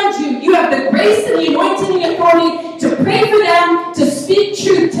person around you, you have the grace and the anointing and the authority to pray for them, to speak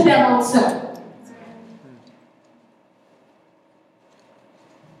truth to them also.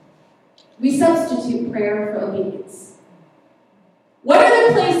 We substitute prayer for obedience. What are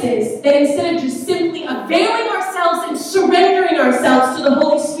the places that instead of just simply availing ourselves and surrendering ourselves to the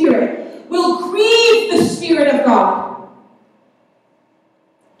Holy Spirit will grieve the Spirit of God?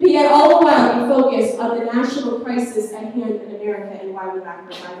 But yet all the while we focus on the national crisis at hand in America and why we lack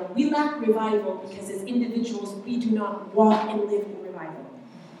revival. We lack revival because as individuals we do not walk and live in revival.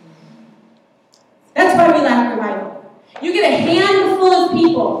 That's why we lack revival. You get a handful of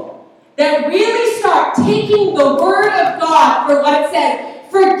people that really start taking the Word of God for what it says.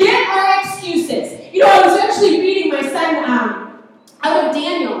 Forget our excuses. You know, I was actually reading my son out of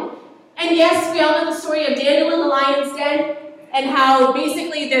Daniel. And yes, we all know the story of Daniel in the lion's den and how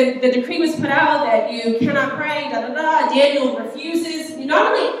basically the decree was put out that you cannot pray, Daniel refuses.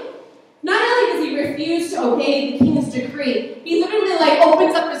 Not only does he refuse to obey the king's decree, he literally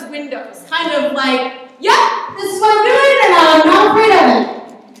opens up his windows, kind of like, yep, this is what I'm doing and I'm not afraid of it.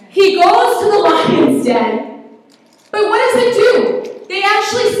 He goes to the lion's den, but what does it do? They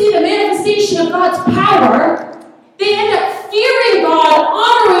actually see the manifestation of God's power. They end up fearing God,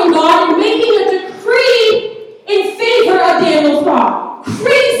 honoring God, and making a decree in favor of Daniel's God.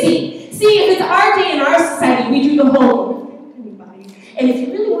 Crazy! See, if it's our day in our society, we do the whole anybody. And if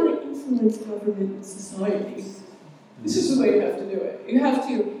you really want to influence government and society, this is the way you have to do it. You have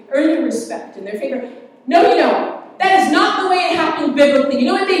to earn your respect in their favor. No, you don't. That is not the way it happened biblically. You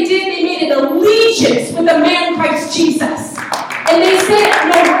know what they did? They made an allegiance with the man Christ Jesus. And they said,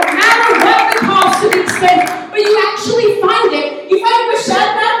 no matter what the cost to the expense, but you actually find it. You find it with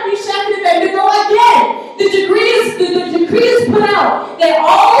Shadrach, Meshach, and Abednego again. The decree is put out that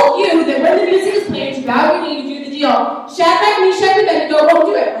all you, that when the music is playing, you bow your knee, you do the deal. Shadrach, Meshach, and Abednego won't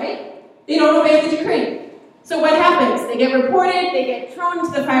do it, right? They don't obey the decree. So what happens? They get reported, they get thrown into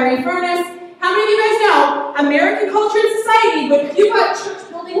the fiery furnace. How many of you guys know American culture and society, but if you got church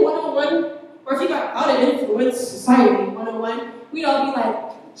building 101, or if you got how to influence society 101, we'd all be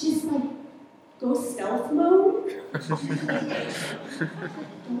like, just go stealth mode? Don't let them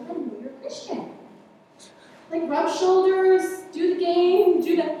know you're Christian. Rub shoulders, do the game,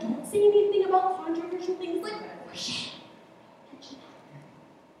 do that. Don't say anything about controversial things Christian.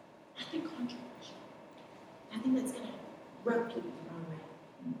 Nothing controversial. Nothing that's going to rub people the wrong way.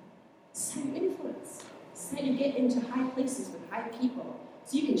 It's how you influence. It's how you get into high places with high people.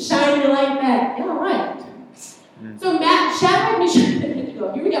 So you can shine your light back. Yeah, all right. So Shadrach, Meshach, and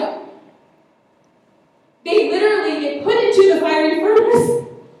Abednego, here we go. They literally get put into the fiery furnace.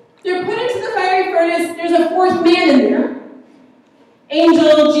 fourth man in there.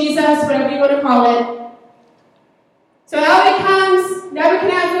 Angel, Jesus, whatever you want to call it. So out it comes,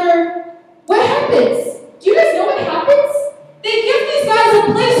 Nebuchadnezzar. What happens? Do you guys know what happens? They give these guys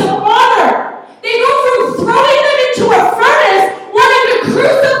a place of honor. They go from throwing them into a furnace, wanting to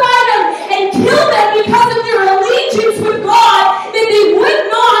crucify them and kill them because of their allegiance with God, that they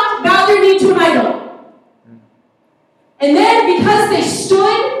would not bow their knee to an idol. And then because they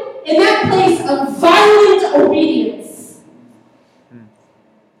stood in that place of violent obedience,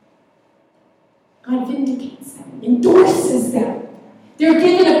 God vindicates them, endorses them. They're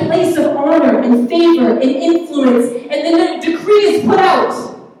given a place of honor and favor and influence, and then a decree is put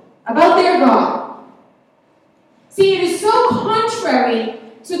out about their God. See, it is so contrary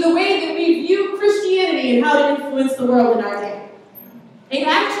to the way that we view Christianity and how to influence the world in our day. And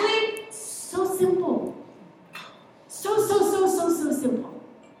actually, so simple. So simple.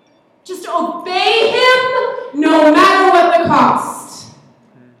 Just obey Him no matter what the cost.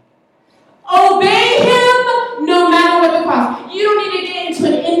 Obey Him no matter what the cost. You don't need to get into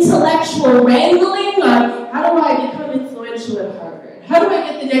an intellectual wrangling or how do I become influential at Harvard? How do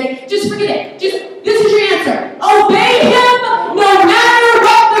I get the next? Just forget it. This is your answer. Obey Him no matter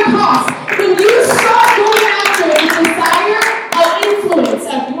what the cost. When you start going after a desire of influence,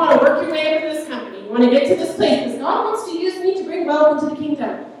 if you want to work your way up in this company, you want to get to this place, because God wants to use me to bring wealth into the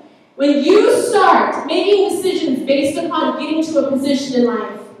kingdom. When you start making decisions based upon getting to a position in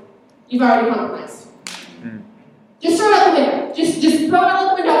life, you've already compromised. Just throw it out the window. Just throw it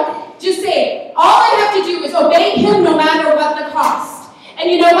out the window. Just say, all I have to do is obey Him no matter what the cost.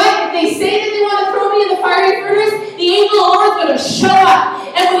 And you know what? If they say that they want to throw me in the fiery furnace, the angel of the Lord is going to show up.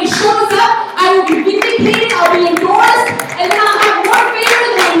 And when He shows up, I will be vindicated, I'll be endorsed, and then I'll have more favor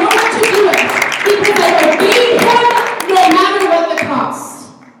than I know what to do with. Because I obeyed Him no matter what the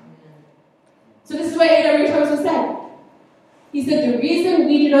cost. So this is what A.W. Tozer said. He said, the reason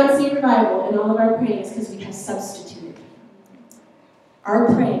we do not see revival in all of our praying is because we have substituted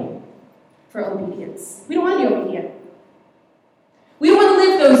our praying for obedience. We don't want to be obedient. We don't want to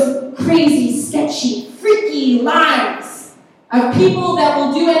live those crazy, sketchy, freaky lives of people that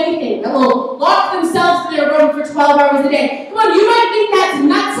will do anything, that will lock themselves in their room for 12 hours a day. Come on, you might think that's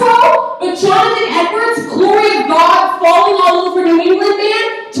nutso, but Jonathan Edwards, glory of God, falling all over New England,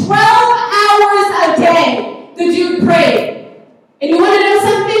 man, 12 hours a day, the dude prayed. And you want to know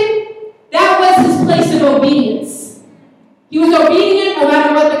something? That was his place of obedience. He was obedient no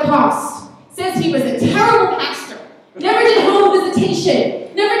matter what the cost. It says he was a terrible pastor. Never did home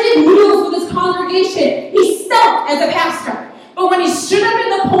visitation. Never did meals with his congregation. He stunk as a pastor. But when he stood up in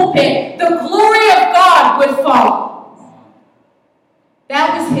the pulpit, the glory of God would fall.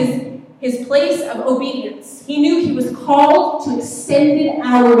 That was his place of obedience. He knew he was called to extended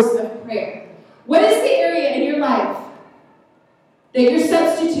hours of prayer. What is the area in your life that you're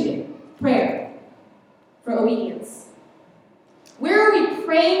substituting prayer for obedience? Where are we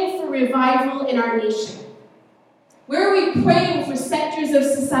praying for revival in our nation? Where are we praying for sectors of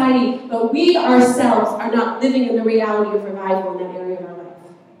society, but we ourselves are not living in the reality of revival in that area of our life?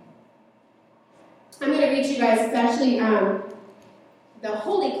 I'm going to read you guys, it's actually the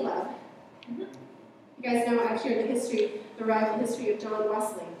Holy Club. You guys know, actually, in the revival history of John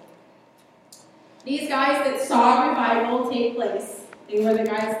Wesley. These guys that saw revival take place, they were the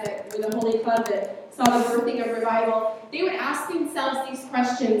guys that were the Holy Club that saw the birthing of revival. They would ask themselves these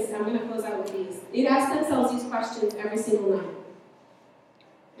questions. I'm going to close out with these. They'd ask themselves these questions every single night.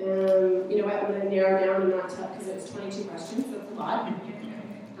 You know what? I'm going to narrow down and not tell because it was 22 questions. So that's a lot.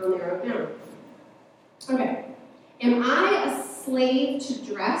 I'll narrow it down. Okay. Am I a slave to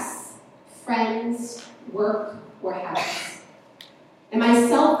dress, friends, work, or house? Am I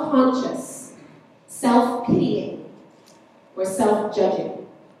self-conscious, self-pitying, or self-judging?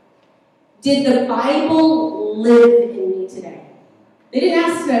 Did the Bible live in me today? They didn't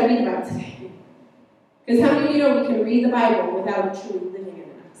ask did I read about it today. Because how many of you know we can read the Bible without it truly living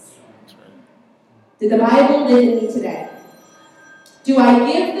in us? Did the Bible live in me today? Do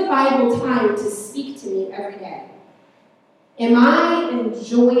I give the Bible time to speak to me every day? Am I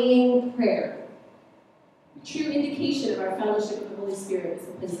enjoying prayer? A true indication of our fellowship with the Holy Spirit is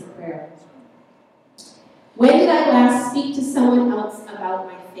the place of prayer. When did I last speak to someone else about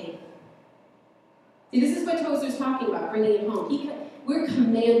my faith? See, this is what Tozer's talking about, bringing it home. We're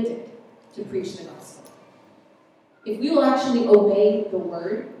commanded to preach the gospel. If we will actually obey the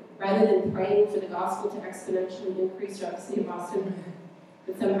word, rather than praying for the gospel to exponentially increase throughout the city of Boston,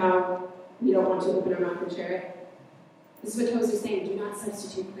 that somehow we don't want to open our mouth and share it. This is what Tozer's saying. Do not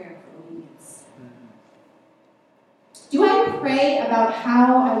substitute prayer for obedience. Do I pray about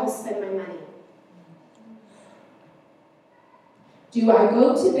how I will spend my money? Do I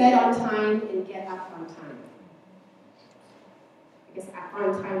go to bed on time and get up on time? I guess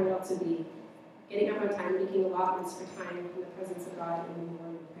on time would also be getting up on time, making allotments for time in the presence of God in the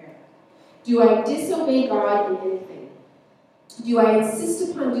morning prayer. Do I disobey God in anything? Do I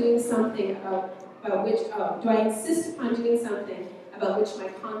insist upon doing something about which my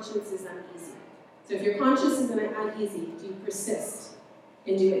conscience is uneasy? So if your conscience is uneasy, do you persist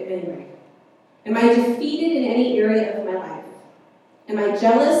and do it anyway? Am I defeated in any area of my life? Am I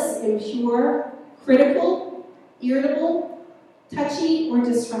jealous, impure, critical, irritable, touchy, or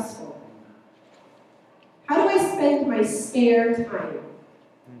distrustful? How do I spend my spare time?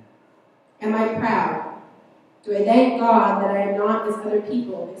 Am I proud? Do I thank God that I am not as other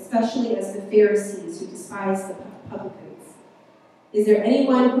people, especially as the Pharisees who despise the publicans? Is there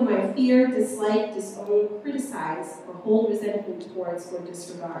anyone whom I fear, dislike, disown, criticize, or hold resentment towards or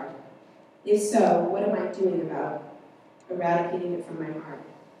disregard? If so, what am I doing about eradicating it from my heart?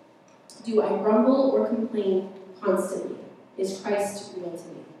 Do I grumble or complain constantly? Is Christ real to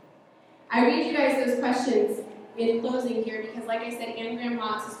me? I read you guys those questions in closing here because, like I said, Anne Graham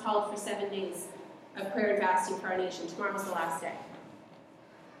Lotz has called for 7 days of prayer and fasting for our nation. Tomorrow's the last day.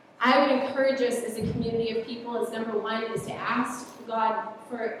 I would encourage us as a community of people, as number one, is to ask God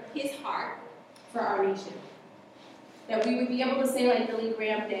for his heart for our nation. That we would be able to say, like Billy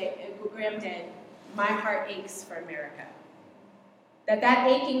Graham did, my heart aches for America. That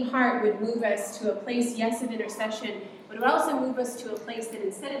aching heart would move us to a place, yes, of intercession, but it would also move us to a place that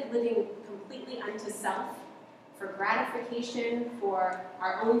instead of living completely unto self, for gratification, for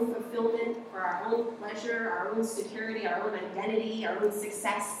our own fulfillment, for our own pleasure, our own security, our own identity, our own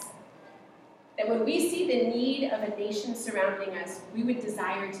success, that when we see the need of a nation surrounding us, we would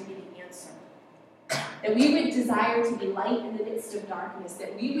desire to be the answer. That we would desire to be light in the midst of darkness.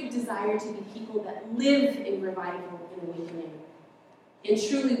 That we would desire to be people that live in revival and awakening. And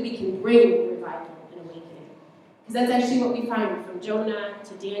truly we can bring revival and awakening. Because that's actually what we find from Jonah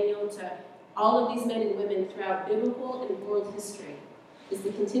to Daniel to all of these men and women throughout biblical and world history, is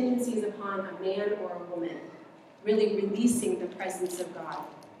the contingencies upon a man or a woman really releasing the presence of God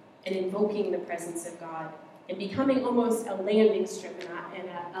and invoking the presence of God and becoming almost a landing strip,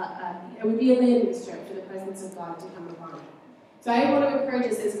 it would be a landing strip for the presence of God to come upon it. So I want to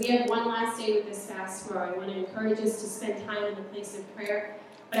encourage us, as we have one last day with this fast tomorrow, I want to encourage us to spend time in the place of prayer,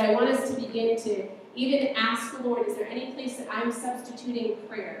 but I want us to begin to even ask the Lord, is there any place that I'm substituting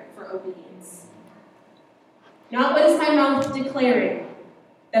prayer for obedience? Not what is my mouth declaring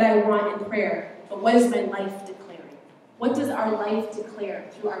that I want in prayer, but what is my life declaring? What does our life declare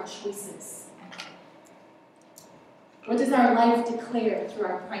through our choices? What does our life declare through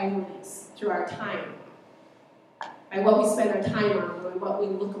our priorities, through our time? By what we spend our time on, or what we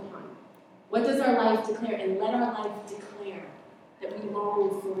look upon? What does our life declare? And let our life declare that we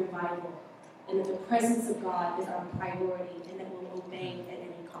long for revival, and that the presence of God is our priority, and that we'll obey at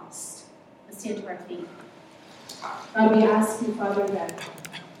any cost. Let's stand to our feet. God, we ask you, Father,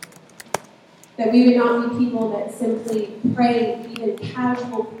 that we would not be people that simply pray even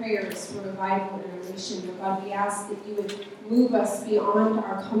casual prayers for revival in our nation. But God, we ask that you would move us beyond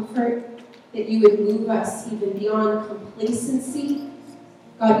our comfort, that you would move us even beyond complacency.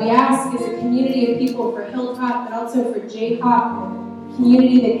 God, we ask as a community of people for Hilltop, but also for J-Hop, a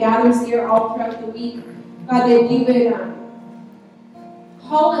community that gathers here all throughout the week, God, that you would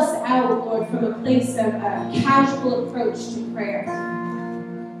call us out, Lord, from a place of a casual approach to prayer.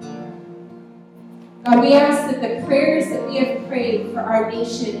 God, we ask that the prayers that we have prayed for our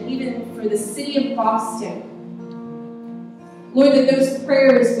nation, even for the city of Boston, Lord, that those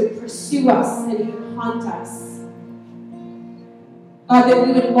prayers would pursue us and even haunt us. God, that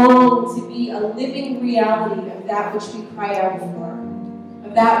we would long to be a living reality of that which we cry out for,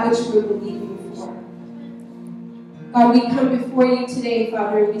 of that which we're believing for. God, we come before you today,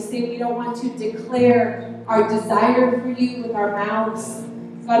 Father, and we say we don't want to declare our desire for you with our mouths.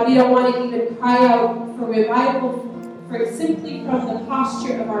 God, we don't want to even cry out for revival simply from the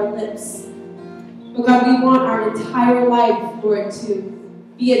posture of our lips. But God, we want our entire life, Lord, to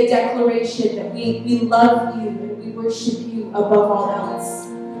be a declaration that we love you and we worship you above all else.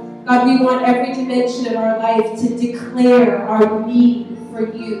 God, we want every dimension of our life to declare our need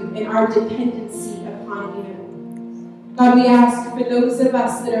for you and our dependency upon you. God, we ask for those of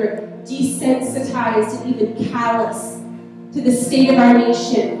us that are desensitized and even callous to the state of our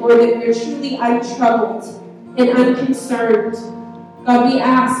nation, Lord, that we're truly untroubled and unconcerned. God, we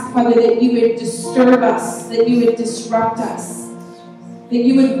ask, Father, that you would disturb us, that you would disrupt us, that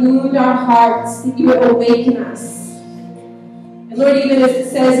you would wound our hearts, that you would awaken us. And Lord, even as it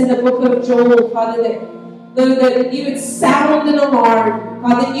says in the book of Joel, Father, that Lord, that you would sound an alarm.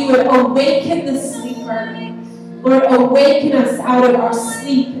 God, that you would awaken the sleeper. Lord, awaken us out of our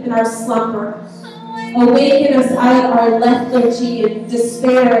sleep and our slumber. Awaken us out of our lethargy and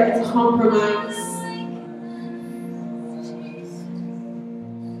despair and compromise.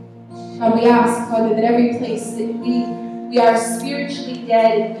 God, we ask, Father, that every place that we are spiritually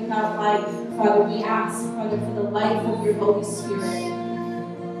dead and without life, Father, we ask, Father, for the life of your Holy Spirit,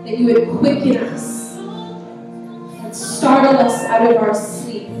 that you would quicken us and startle us out of our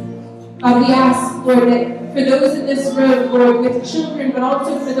sleep. God, we ask, Lord, that for those in this room, Lord, with children, but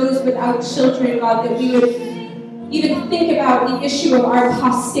also for those without children, God, that we would even think about the issue of our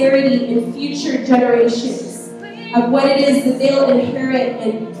posterity and future generations, of what it is that they'll inherit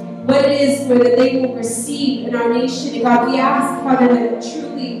and what it is, Lord, that they will receive in our nation. And God, we ask, Father, that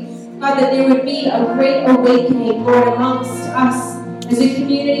truly, God, that there would be a great awakening, Lord, amongst us as a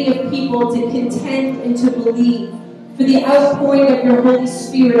community of people to contend and to believe for the outpouring of your Holy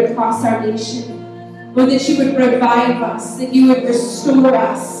Spirit across our nation. Lord, that you would revive us, that you would restore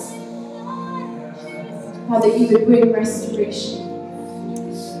us. God, that you would bring restoration.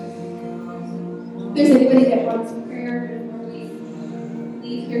 If there's anybody that wants